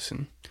tech guys.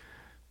 And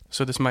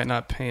so this might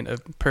not paint a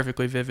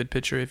perfectly vivid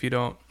picture if you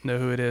don't know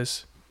who it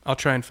is. I'll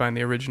try and find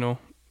the original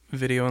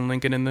video and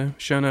link it in the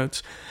show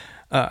notes.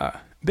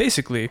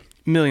 Basically,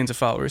 millions of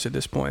followers at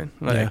this point.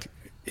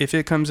 If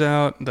it comes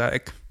out,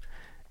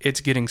 it's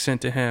getting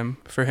sent to him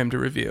for him to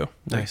review.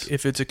 Nice.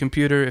 If it's a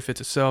computer, if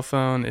it's a cell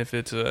phone, if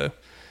it's a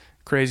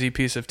crazy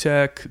piece of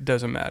tech,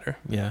 doesn't matter.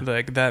 Yeah.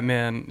 That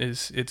man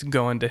it's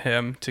going to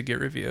him to get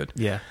reviewed.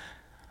 Yeah.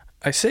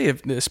 I say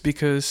of this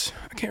because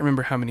I can't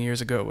remember how many years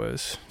ago it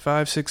was.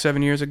 5, 6,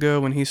 7 years ago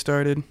when he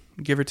started,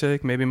 give or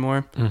take, maybe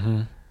more.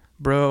 Mm-hmm.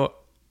 Bro,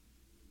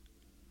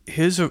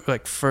 his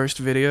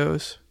first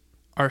videos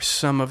are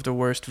some of the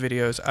worst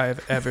videos I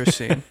have ever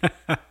seen.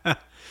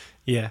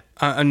 Yeah.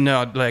 I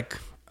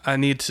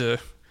need to,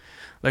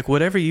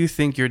 whatever you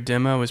think your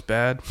demo is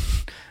bad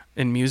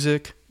in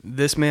music,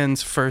 this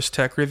man's first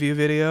tech review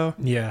video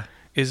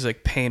is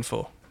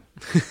painful.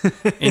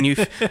 And you,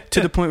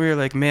 to the point where you're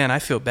like, man, I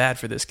feel bad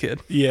for this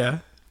kid. Yeah.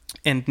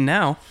 And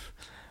now,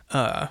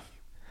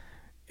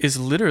 is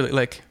literally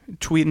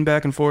tweeting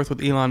back and forth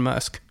with Elon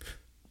Musk.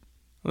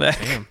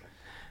 Damn.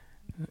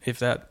 If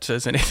that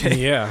says anything.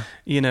 Yeah.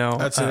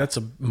 That's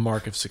a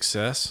mark of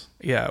success.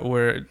 Yeah.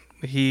 Where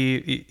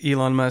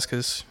Elon Musk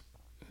has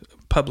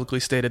publicly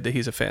stated that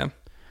he's a fan.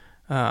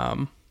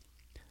 I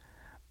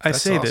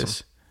say awesome.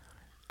 This.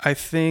 I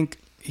think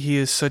he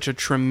is such a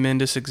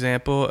tremendous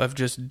example of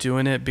just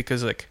doing it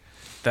because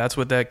that's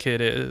what that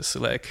kid is.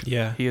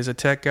 He is a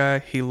tech guy.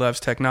 He loves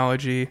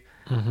technology.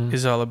 Mm-hmm.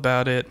 Is all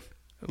about it.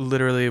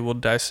 Literally will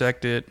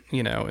dissect it,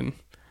 and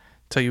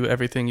tell you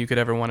everything you could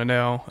ever want to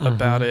know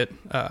about it.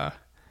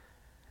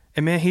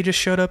 And man, he just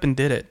showed up and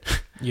did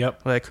it.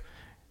 Yep.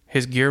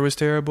 His gear was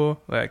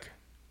terrible.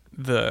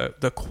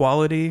 The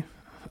quality,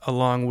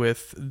 along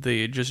with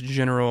the just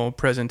general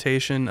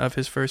presentation of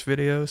his first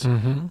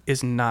videos,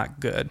 is not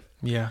good.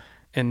 Yeah.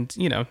 And,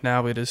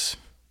 now it is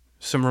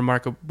some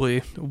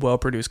remarkably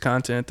well-produced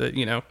content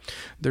that,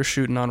 they're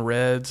shooting on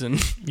reds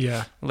and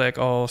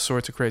all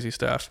sorts of crazy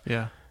stuff.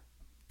 Yeah.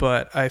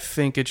 But I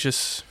think it's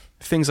just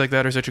things like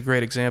that are such a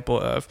great example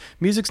of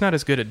music's not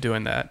as good at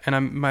doing that.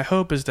 And my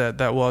hope is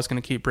that wall is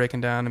going to keep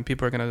breaking down and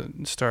people are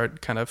going to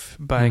start kind of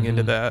buying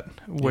into that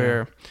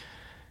where,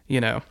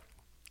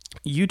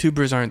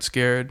 YouTubers aren't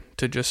scared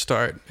to just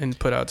start and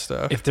put out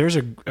stuff. If there's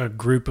a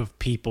group of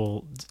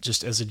people,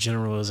 just as a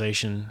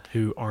generalization,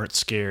 who aren't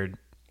scared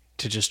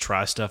to just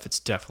try stuff, it's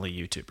definitely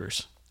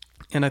YouTubers.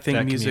 And I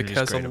think music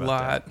has a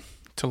lot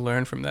to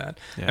learn from that.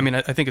 Yeah. I mean,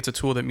 I think it's a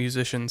tool that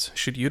musicians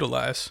should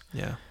utilize.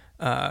 Yeah.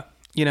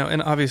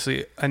 And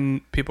obviously,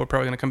 and people are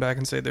probably going to come back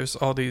and say there's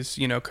all these,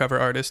 cover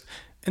artists,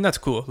 and that's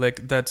cool.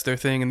 That's their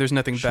thing, and there's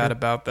nothing bad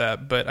about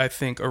that. But I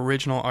think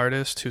original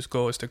artists whose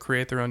goal is to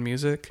create their own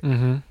music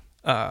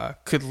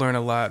could learn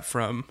a lot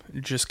from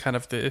just kind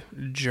of the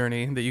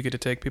journey that you get to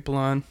take people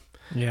on.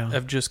 Yeah.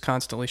 Of just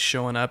constantly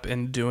showing up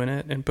and doing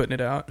it and putting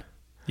it out.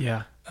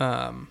 Yeah.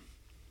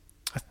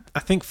 I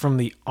think from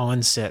the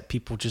onset,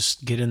 people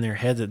just get in their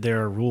head that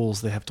there are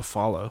rules they have to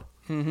follow.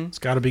 Mm-hmm. It's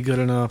got to be good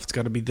enough. It's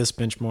got to be this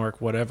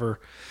benchmark, whatever.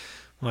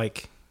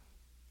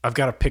 I've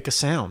got to pick a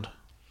sound.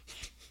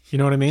 You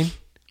know what I mean?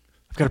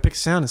 I've got to pick a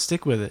sound and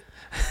stick with it.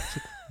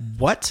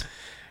 What?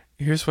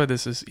 Here's why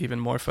this is even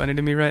more funny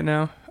to me right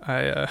now.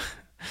 I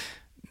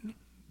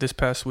this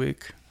past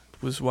week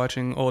was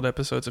watching old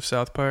episodes of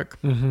South Park.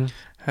 Mm-hmm.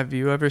 Have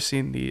you ever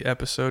seen the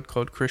episode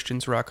called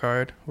Christians Rock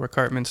Hard, where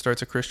Cartman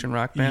starts a Christian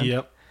rock band?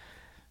 Yep.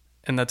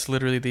 And that's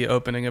literally the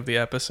opening of the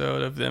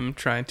episode of them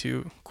trying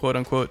to, quote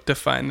unquote,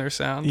 define their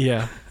sound.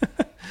 Yeah.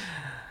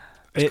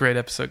 It's a great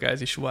episode,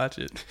 guys. You should watch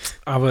it.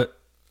 I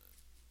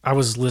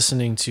was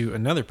listening to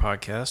another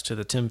podcast, to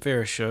the Tim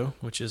Ferriss Show,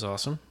 which is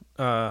awesome.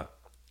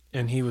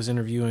 And he was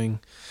interviewing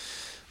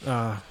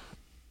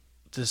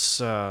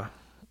this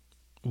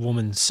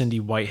woman, Cindy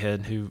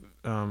Whitehead, who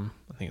I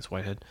think it's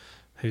Whitehead,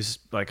 who's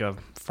like a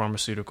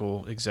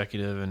pharmaceutical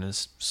executive and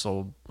has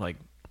sold like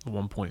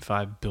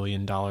 $1.5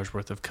 billion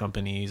worth of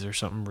companies or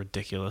something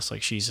ridiculous.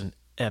 Like she's an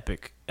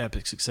epic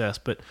success.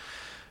 But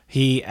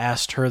he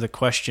asked her the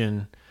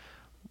question,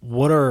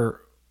 it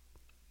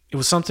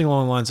was something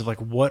along the lines of like,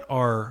 what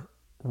are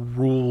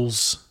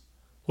rules?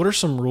 What are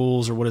some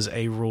rules, or what is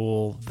a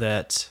rule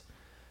that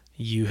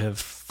you have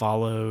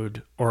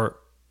followed or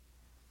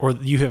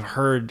you have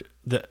heard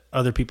that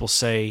other people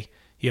say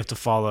you have to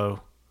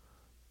follow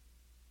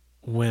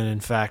when in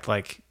fact,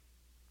 like,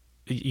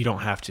 you don't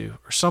have to,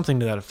 or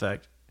something to that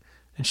effect.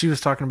 And she was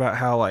talking about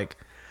how, like,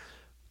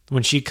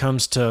 when she'll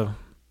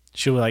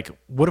be like,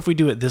 what if we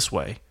do it this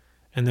way?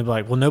 And they'll be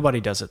like, well,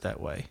 nobody does it that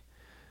way.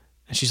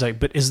 And she's like,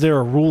 but is there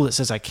a rule that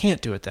says I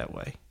can't do it that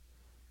way?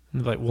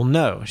 And they're like, well,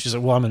 no. And she's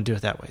like, well, I'm going to do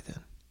it that way then.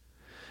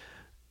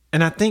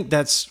 And I think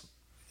that's,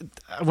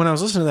 when I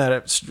was listening to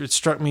that, it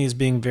struck me as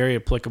being very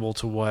applicable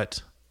to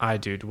what I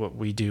do, to what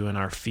we do in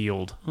our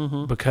field.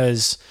 Mm-hmm.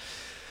 Because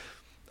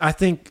I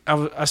think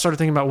I started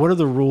thinking about what are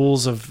the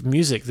rules of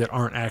music that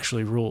aren't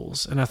actually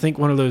rules. And I think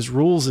one of those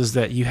rules is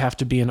that you have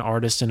to be an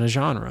artist in a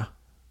genre.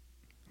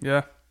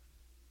 Yeah.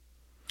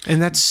 And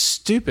that's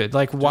stupid.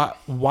 Like,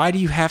 why do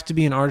you have to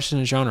be an artist in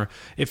a genre?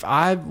 If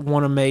I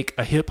want to make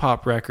a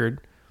hip-hop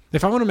record,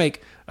 if I want to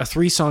make a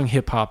 3-song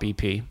hip-hop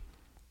EP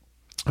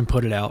and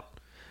put it out,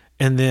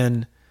 and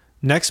then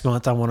next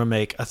month I want to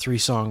make a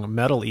 3-song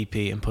metal EP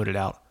and put it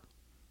out,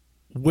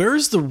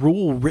 where's the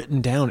rule written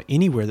down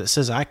anywhere that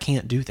says I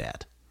can't do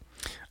that?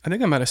 I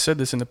think I might have said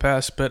this in the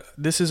past, but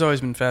this has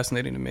always been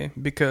fascinating to me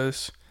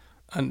because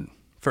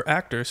for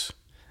actors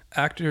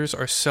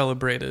are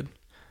celebrated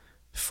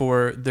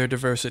for their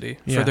diversity,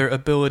 for their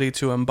ability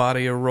to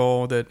embody a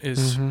role that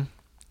is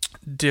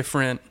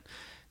different,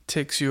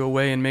 takes you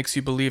away and makes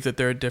you believe that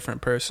they're a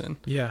different person.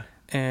 Yeah.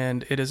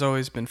 And it has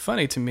always been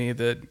funny to me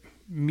that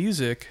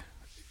music,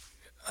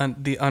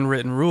 the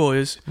unwritten rule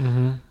is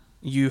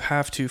you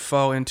have to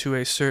fall into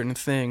a certain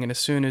thing, and as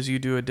soon as you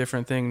do a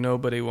different thing,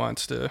 nobody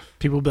wants to.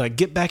 People will be like,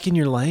 get back in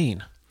your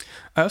lane.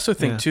 I also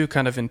think, too,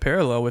 kind of in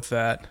parallel with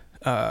that,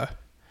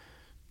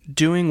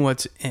 doing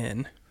what's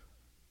in.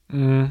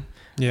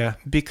 Yeah.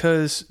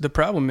 Because the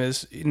problem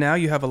is now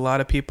you have a lot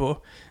of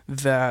people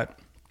that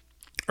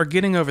are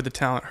getting over the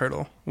talent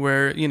hurdle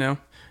where,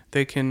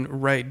 they can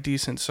write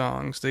decent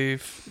songs.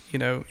 They've,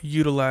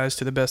 utilized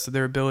to the best of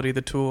their ability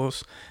the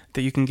tools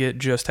that you can get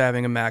just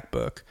having a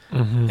MacBook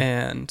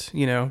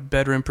and,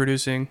 bedroom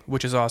producing,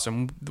 which is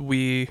awesome.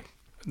 We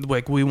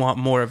want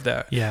more of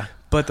that. Yeah.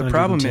 But the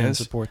problem is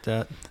support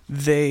that.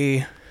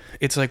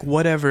 It's like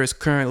whatever is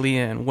currently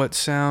in, what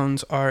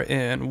sounds are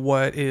in,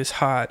 what is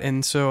hot.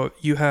 And so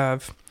you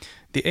have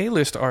the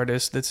A-list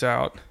artist that's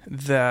out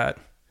that,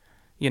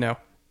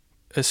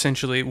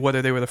 essentially,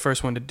 whether they were the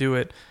first one to do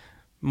it,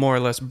 more or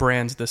less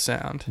brands the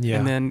sound. Yeah.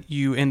 And then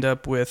you end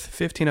up with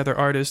 15 other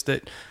artists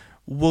that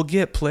will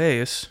get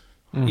plays,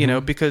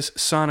 because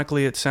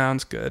sonically it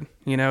sounds good.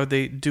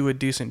 They do a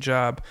decent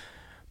job.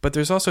 But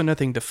there's also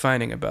nothing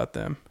defining about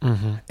them.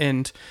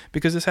 And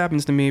because this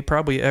happens to me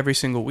probably every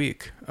single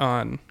week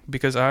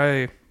because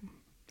I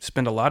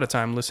spend a lot of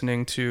time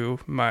listening to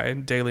my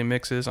daily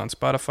mixes on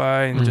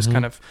Spotify and just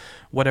kind of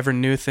whatever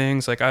new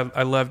things. Like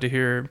I love to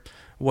hear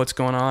what's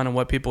going on and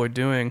what people are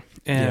doing.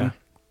 And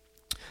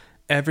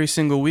every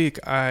single week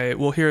I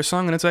will hear a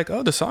song and it's like,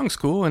 oh, the song's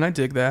cool and I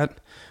dig that.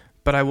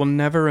 But I will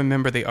never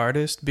remember the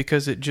artist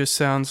because it just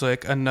sounds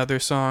like another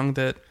song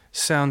that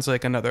sounds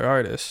like another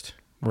artist.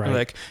 Right.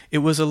 Like it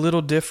was a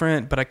little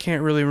different, but I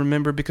can't really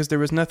remember because there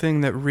was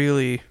nothing that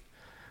really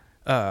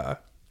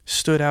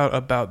stood out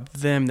about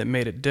them that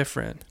made it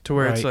different to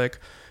where it's like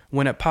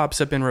when it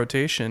pops up in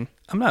rotation,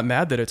 I'm not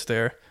mad that it's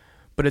there,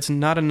 but it's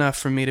not enough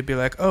for me to be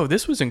like, oh,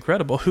 this was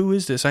incredible. Who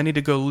is this? I need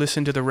to go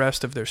listen to the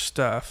rest of their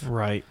stuff.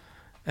 Right.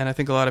 And I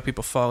think a lot of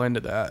people fall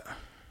into that.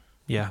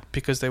 Yeah.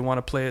 Because they want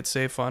to play it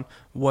safe on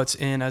what's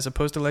in as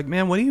opposed to like,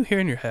 man, what do you hear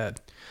in your head?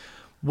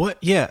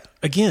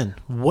 Again,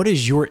 what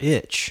is your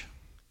itch?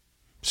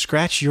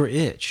 Scratch your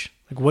itch.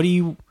 Like, what do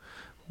you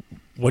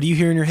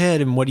hear in your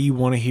head, and what do you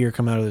want to hear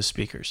come out of those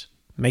speakers?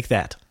 Make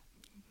that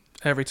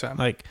every time.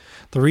 Like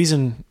the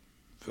reason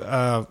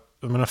I'm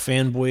gonna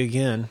fanboy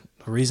again.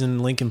 The reason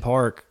Linkin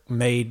Park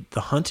made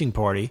The Hunting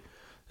Party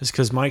is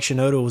because Mike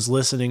Shinoda was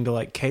listening to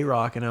like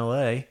K-Rock in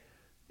L.A.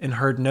 and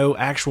heard no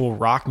actual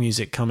rock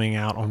music coming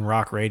out on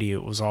rock radio.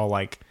 It was all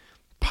like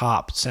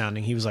pop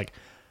sounding. He was like,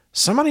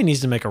 somebody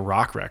needs to make a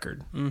rock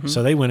record.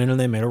 So they went in and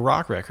they made a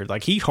rock record.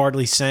 Like he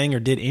hardly sang or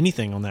did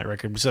anything on that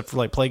record except for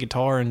like play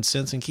guitar and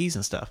synths and keys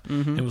and stuff.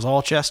 It was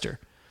all Chester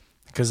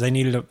because they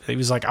needed he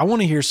was like, I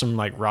want to hear some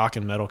like rock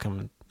and metal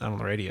coming out on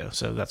the radio.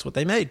 So that's what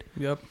they made.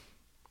 Yep.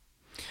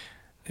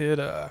 It,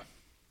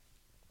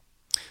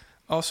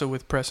 also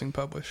with pressing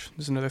publish,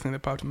 there's another thing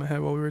that popped in my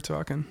head while we were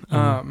talking.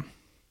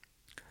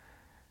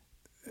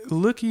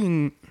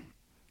 Looking,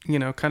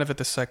 kind of at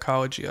the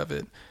psychology of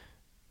it,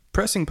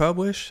 pressing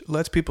publish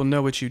lets people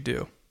know what you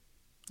do.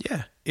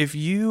 Yeah. If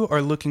you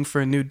are looking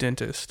for a new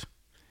dentist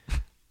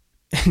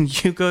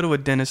and you go to a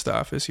dentist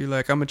office. You're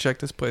like, I'm gonna check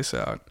this place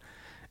out,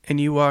 and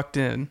you walked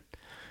in,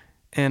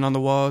 and on the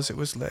walls it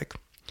was like,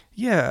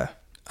 yeah,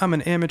 I'm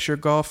an amateur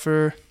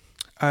golfer.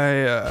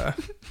 I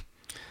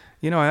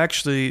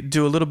actually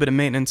do a little bit of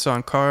maintenance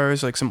on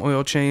cars, like some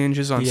oil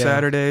changes on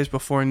Saturdays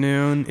before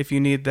noon if you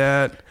need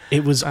that.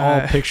 It was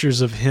all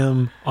pictures of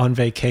him on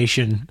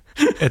vacation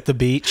at the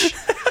beach.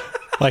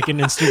 Like an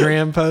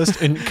Instagram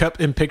post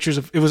and pictures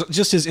of, it was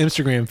just his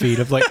Instagram feed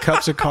of like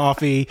cups of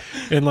coffee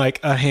and like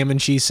a ham and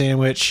cheese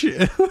sandwich.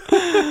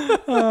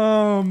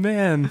 Oh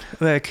man.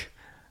 Like,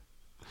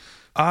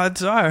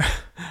 odds are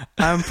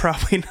I'm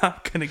probably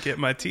not going to get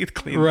my teeth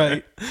cleaned.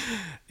 Right.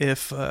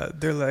 If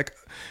they're like,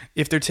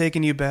 if they're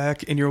taking you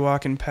back and you're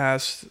walking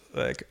past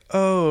like,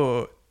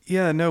 oh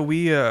yeah, no,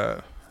 we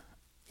have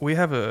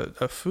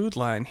a food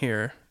line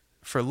here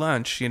for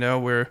lunch,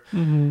 where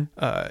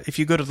if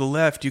you go to the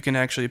left, you can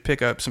actually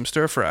pick up some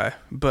stir fry,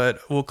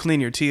 but we'll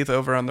clean your teeth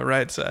over on the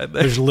right side.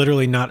 There's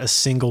literally not a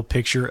single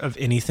picture of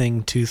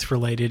anything tooth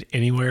related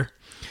anywhere.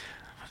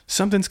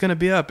 Something's going to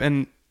be up,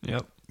 and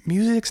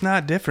music's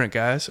not different,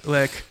 guys.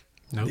 Like,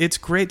 nope. It's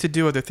great to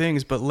do other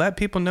things, but let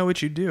people know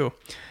what you do.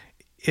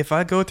 If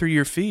I go through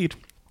your feed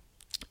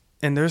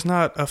and there's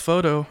not a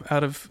photo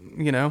out of,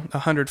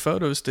 100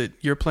 photos that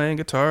you're playing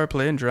guitar or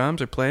playing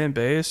drums or playing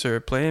bass or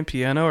playing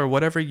piano or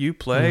whatever you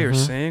play or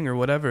sing or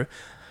whatever,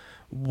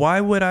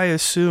 why would I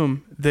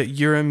assume that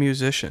you're a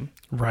musician?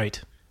 Right.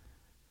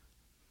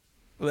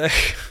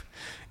 Like,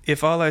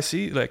 if all I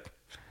see, like,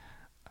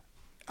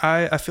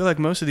 I feel like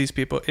most of these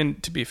people,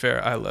 and to be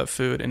fair, I love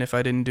food, and if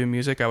I didn't do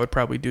music, I would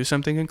probably do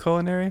something in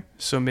culinary,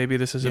 so maybe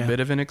this is a bit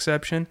of an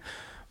exception.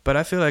 But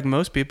I feel like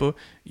most people,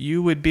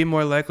 you would be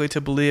more likely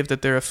to believe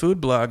that they're a food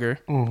blogger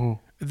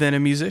than a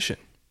musician.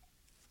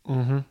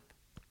 Mm-hmm.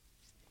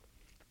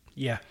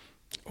 Yeah.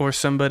 Or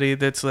somebody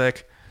that's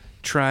like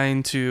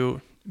trying to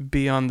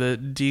be on the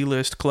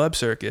D-list club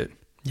circuit.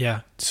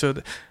 Yeah. So,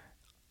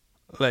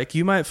 like,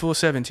 you might fool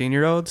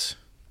 17-year-olds.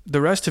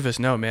 The rest of us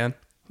know, man.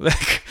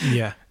 Like,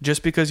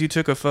 just because you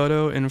took a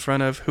photo in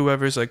front of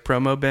whoever's like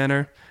promo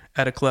banner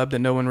at a club that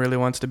no one really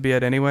wants to be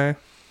at anyway,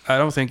 I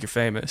don't think you're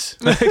famous.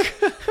 Like,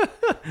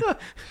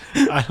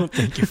 I don't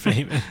think you're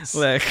famous.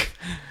 Like,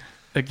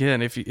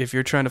 again, if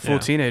you're trying to fool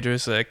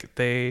teenagers, like,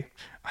 they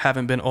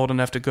haven't been old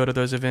enough to go to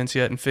those events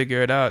yet and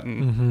figure it out,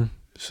 and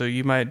so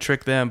you might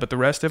trick them. But the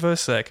rest of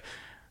us, like,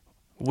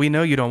 we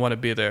know you don't want to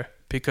be there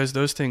because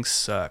those things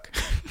suck.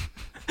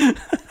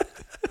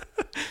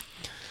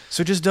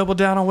 So just double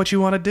down on what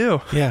you want to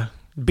do. Yeah.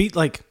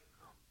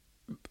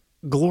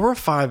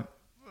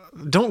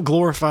 Don't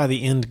glorify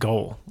the end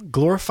goal.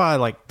 Glorify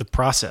like the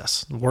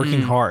process,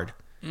 working hard.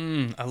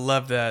 I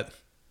love that.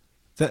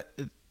 That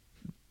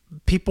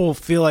people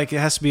feel like it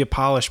has to be a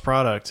polished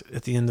product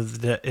at the end of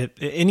the day.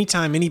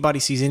 Anytime anybody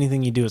sees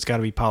anything you do, it's got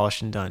to be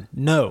polished and done.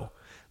 No,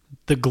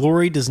 the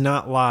glory does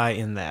not lie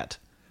in that.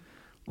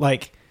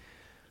 Like,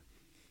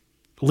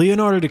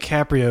 Leonardo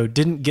DiCaprio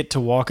didn't get to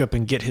walk up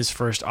and get his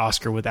first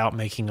Oscar without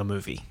making a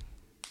movie.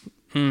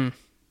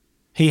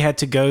 He had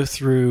to go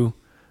through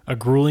a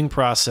grueling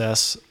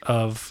process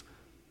of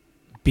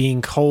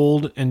being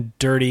cold and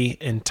dirty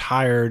and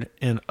tired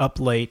and up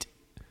late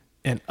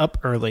and up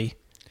early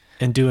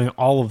and doing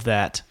all of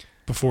that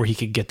before he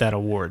could get that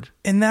award.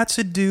 And that's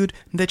a dude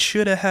that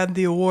should have had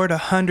the award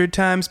 100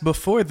 times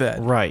before that.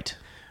 Right.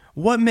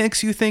 What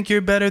makes you think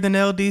you're better than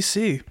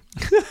LDC?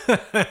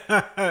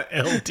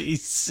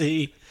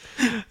 LDC.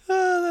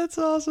 Oh, that's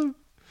awesome.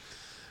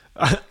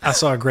 I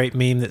saw a great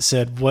meme that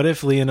said, what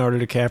if Leonardo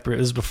DiCaprio,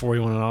 this is before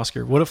he won an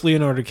Oscar, what if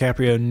Leonardo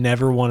DiCaprio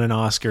never won an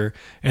Oscar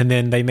and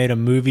then they made a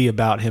movie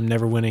about him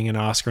never winning an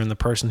Oscar and the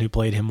person who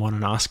played him won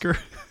an Oscar?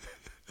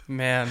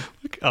 Man.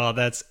 Oh,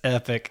 that's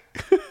epic.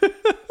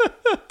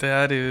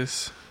 That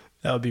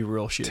would be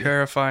real shit.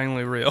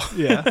 Terrifyingly real.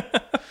 Yeah.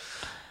 But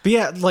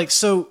yeah, like,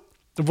 so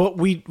what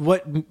we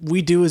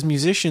do as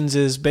musicians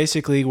is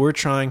basically we're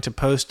trying to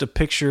post a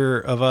picture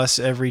of us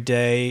every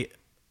day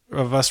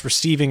of us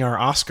receiving our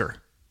Oscar.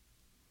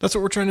 That's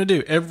what we're trying to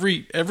do.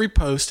 Every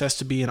post has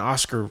to be an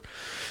Oscar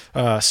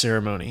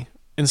ceremony.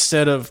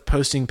 Instead of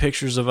posting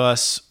pictures of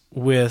us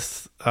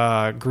with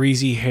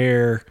greasy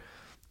hair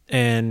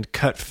and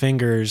cut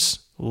fingers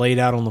laid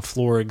out on the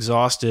floor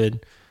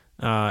exhausted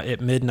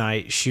at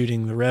midnight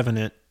shooting The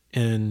Revenant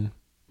in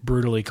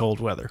brutally cold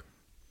weather.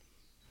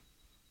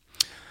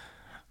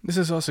 This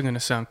is also going to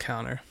sound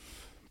counter,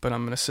 but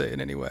I'm going to say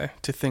it anyway,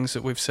 to things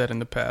that we've said in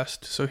the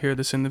past. So hear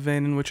this in the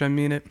vein in which I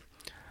mean it.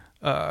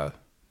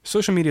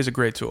 Social media is a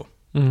great tool.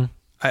 Mm-hmm.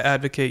 I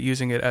advocate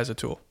using it as a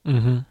tool.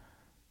 Mm-hmm.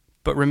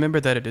 But remember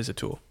that it is a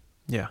tool.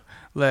 Yeah.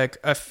 Like,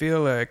 I feel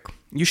like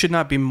you should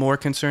not be more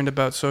concerned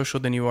about social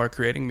than you are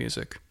creating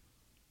music.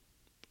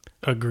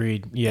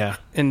 Agreed. Yeah.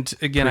 And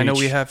again, I know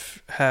we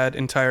have had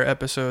entire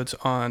episodes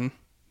on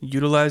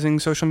utilizing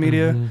social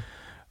media,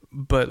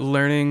 but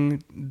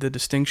learning the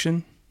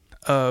distinction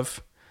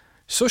of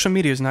social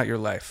media is not your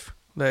life.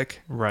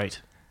 Like, right.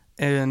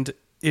 And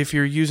if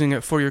you're using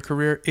it for your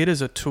career, it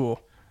is a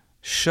tool.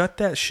 Shut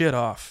that shit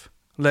off.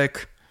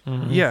 Like,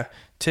 Yeah.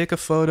 Take a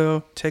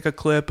photo, take a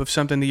clip of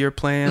something that you're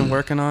playing,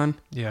 working on,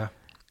 Yeah.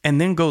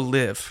 and then go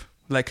live.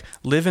 Like,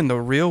 live in the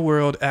real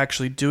world,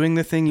 actually doing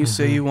the thing you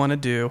say you want to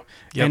do,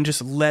 and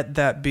just let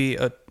that be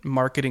a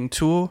marketing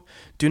tool.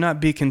 Do not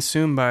be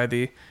consumed by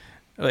the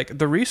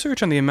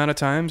research on the amount of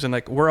times, and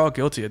like, we're all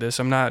guilty of this.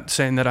 I'm not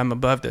saying that I'm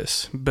above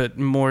this, but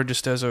more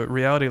just as a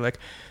reality, like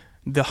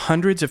the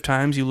hundreds of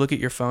times you look at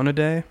your phone a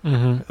day,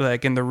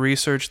 like, and the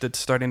research that's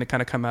starting to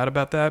kind of come out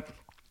about that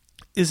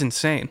is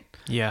insane.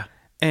 Yeah.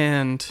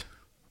 And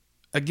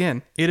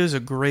again, it is a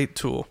great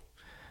tool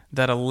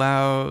that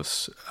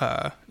allows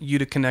you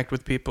to connect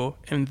with people,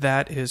 and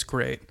that is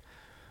great.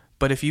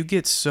 But if you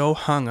get so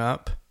hung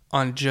up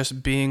on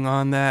just being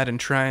on that and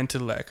trying to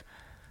like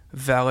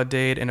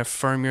validate and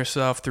affirm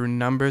yourself through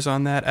numbers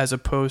on that, as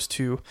opposed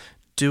to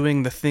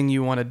doing the thing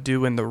you want to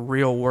do in the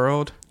real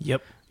world,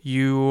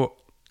 you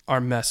are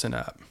messing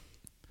up.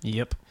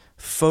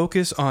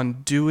 Focus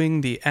on doing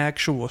the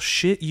actual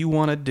shit you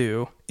want to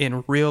do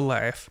in real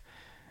life,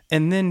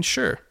 and then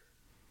sure,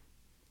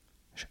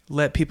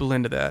 let people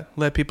into that.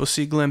 Let people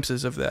see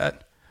glimpses of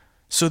that,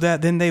 so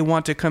that then they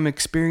want to come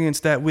experience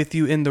that with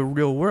you in the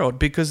real world,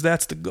 because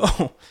that's the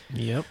goal.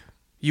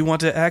 You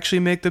want to actually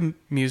make the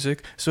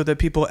music so that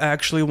people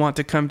actually want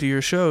to come to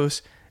your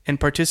shows and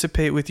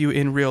participate with you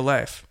in real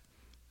life.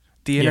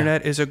 The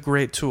internet is a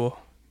great tool,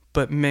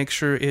 but make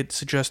sure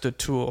it's just a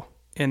tool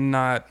and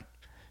not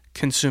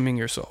consuming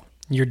your soul.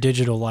 Your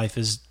digital life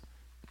is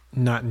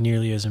not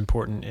nearly as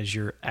important as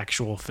your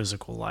actual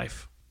physical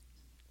life.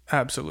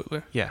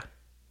 Absolutely. Yeah.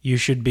 You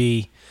should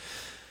be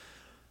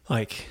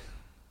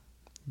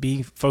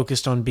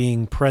focused on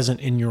being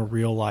present in your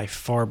real life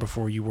far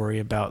before you worry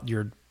about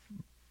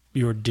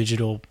your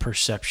digital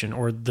perception,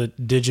 or the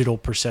digital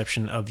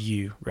perception of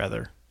you,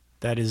 rather.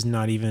 That is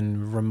not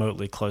even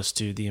remotely close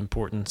to the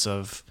importance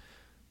of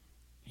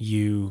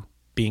you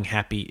being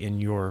happy in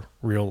your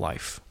real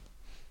life.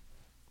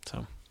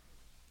 So,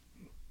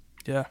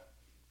 yeah.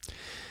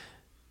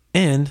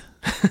 And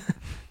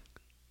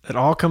it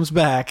all comes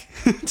back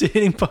to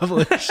hitting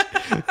publish.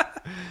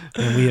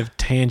 And we have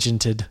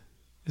tangented.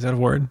 Is that a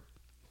word?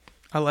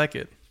 I like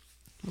it.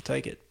 We'll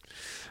take it.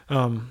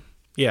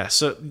 Yeah,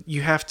 so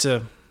you have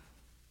to...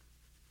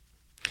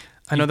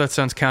 I know that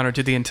sounds counter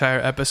to the entire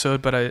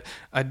episode, but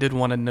I did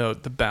want to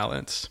note the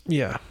balance.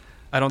 Yeah.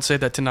 I don't say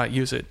that to not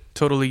use it.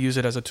 Totally use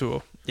it as a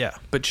tool. Yeah.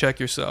 But check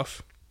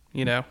yourself,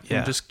 Yeah.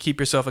 And just keep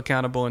yourself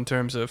accountable in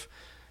terms of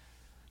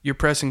you're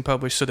pressing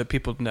publish so that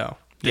people know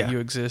that you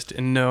exist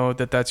and know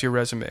that that's your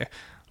resume.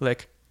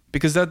 Like,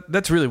 because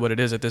that's really what it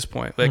is at this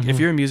point. Like, if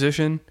you're a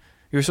musician,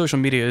 your social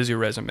media is your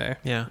resume.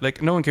 Yeah.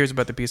 Like, no one cares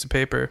about the piece of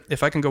paper.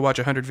 If I can go watch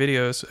 100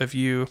 videos of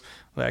you,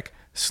 like,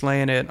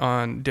 slaying it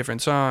on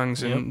different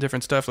songs and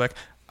different stuff, like,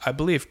 I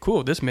believe,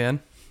 cool, this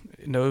man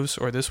knows,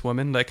 or this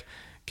woman, like,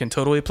 can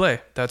totally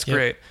play. That's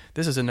great.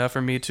 This is enough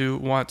for me to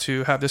want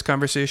to have this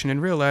conversation in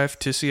real life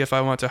to see if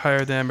I want to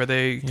hire them or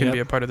they can be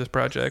a part of this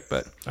project.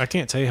 But I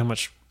can't tell you how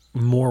much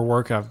more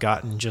work I've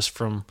gotten just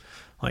from,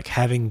 like,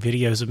 having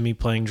videos of me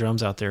playing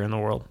drums out there in the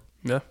world.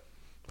 Yeah.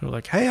 They're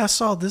like, hey, I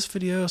saw this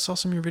video, I saw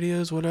some of your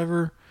videos,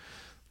 whatever.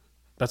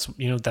 That's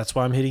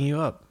why I'm hitting you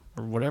up,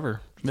 or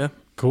whatever. Yeah.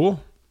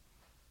 Cool.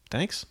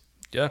 Thanks.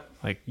 Yeah.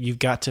 Like, you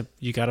got to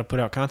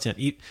put out content.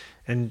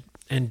 And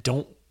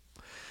don't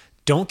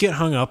get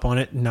hung up on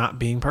it not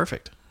being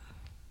perfect.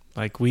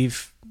 Like,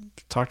 we've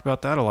talked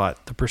about that a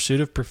lot. The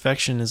pursuit of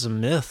perfection is a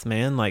myth,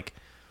 man. Like,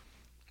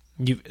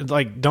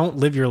 don't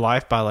live your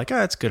life by like,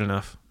 it's good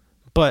enough.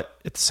 But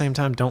at the same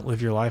time, don't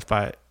live your life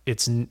by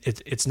it's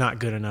not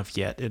good enough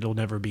yet. It'll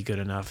never be good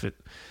enough.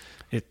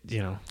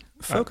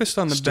 Focus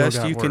on the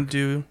best you can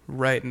do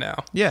right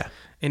now. Yeah.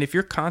 And if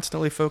you're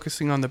constantly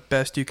focusing on the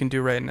best you can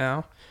do right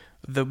now,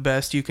 the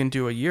best you can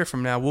do a year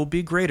from now will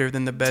be greater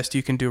than the best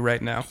you can do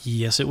right now.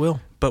 Yes, it will.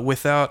 But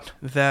without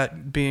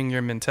that being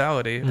your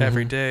mentality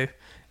every day,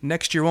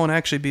 next year won't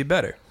actually be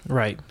better.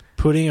 Right.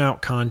 Putting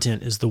out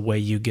content is the way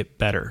you get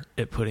better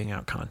at putting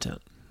out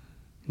content.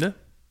 Yeah.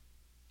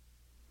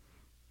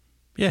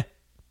 Yeah.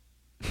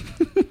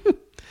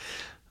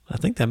 I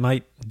think that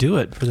might do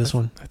it for this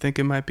one. I think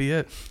it might be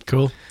it.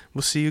 Cool.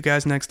 We'll see you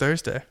guys next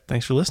Thursday.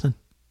 Thanks for listening.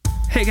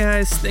 Hey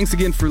guys, thanks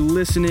again for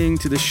listening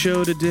to the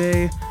show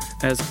today.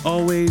 As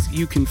always,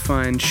 you can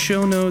find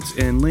show notes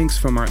and links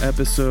from our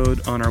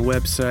episode on our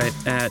website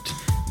at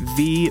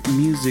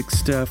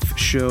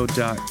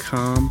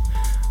themusicstuffshow.com.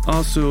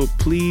 Also,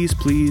 please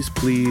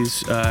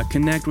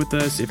connect with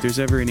us if there's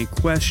ever any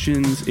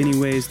questions, any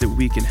ways that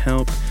we can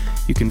help.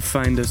 You can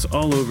find us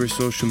all over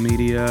social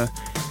media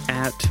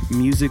at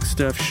Music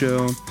Stuff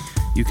Show.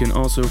 You can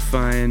also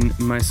find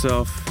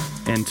myself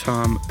and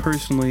Tom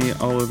personally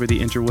all over the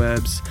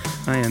interwebs.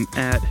 I am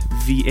at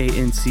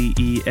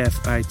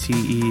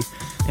VANCEFITE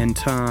and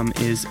Tom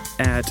is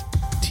at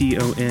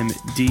TOMDUPREEIII.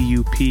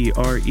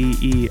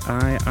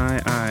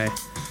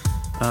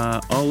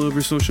 All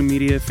over social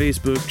media,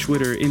 Facebook,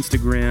 Twitter,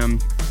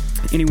 Instagram,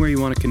 anywhere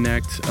you want to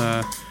connect.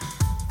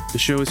 The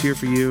show is here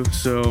for you,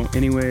 so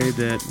any way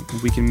that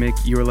we can make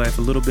your life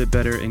a little bit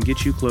better and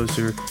get you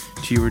closer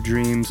to your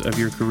dreams of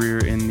your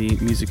career in the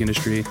music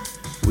industry,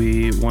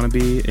 we want to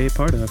be a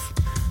part of.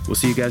 We'll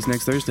see you guys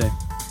next Thursday.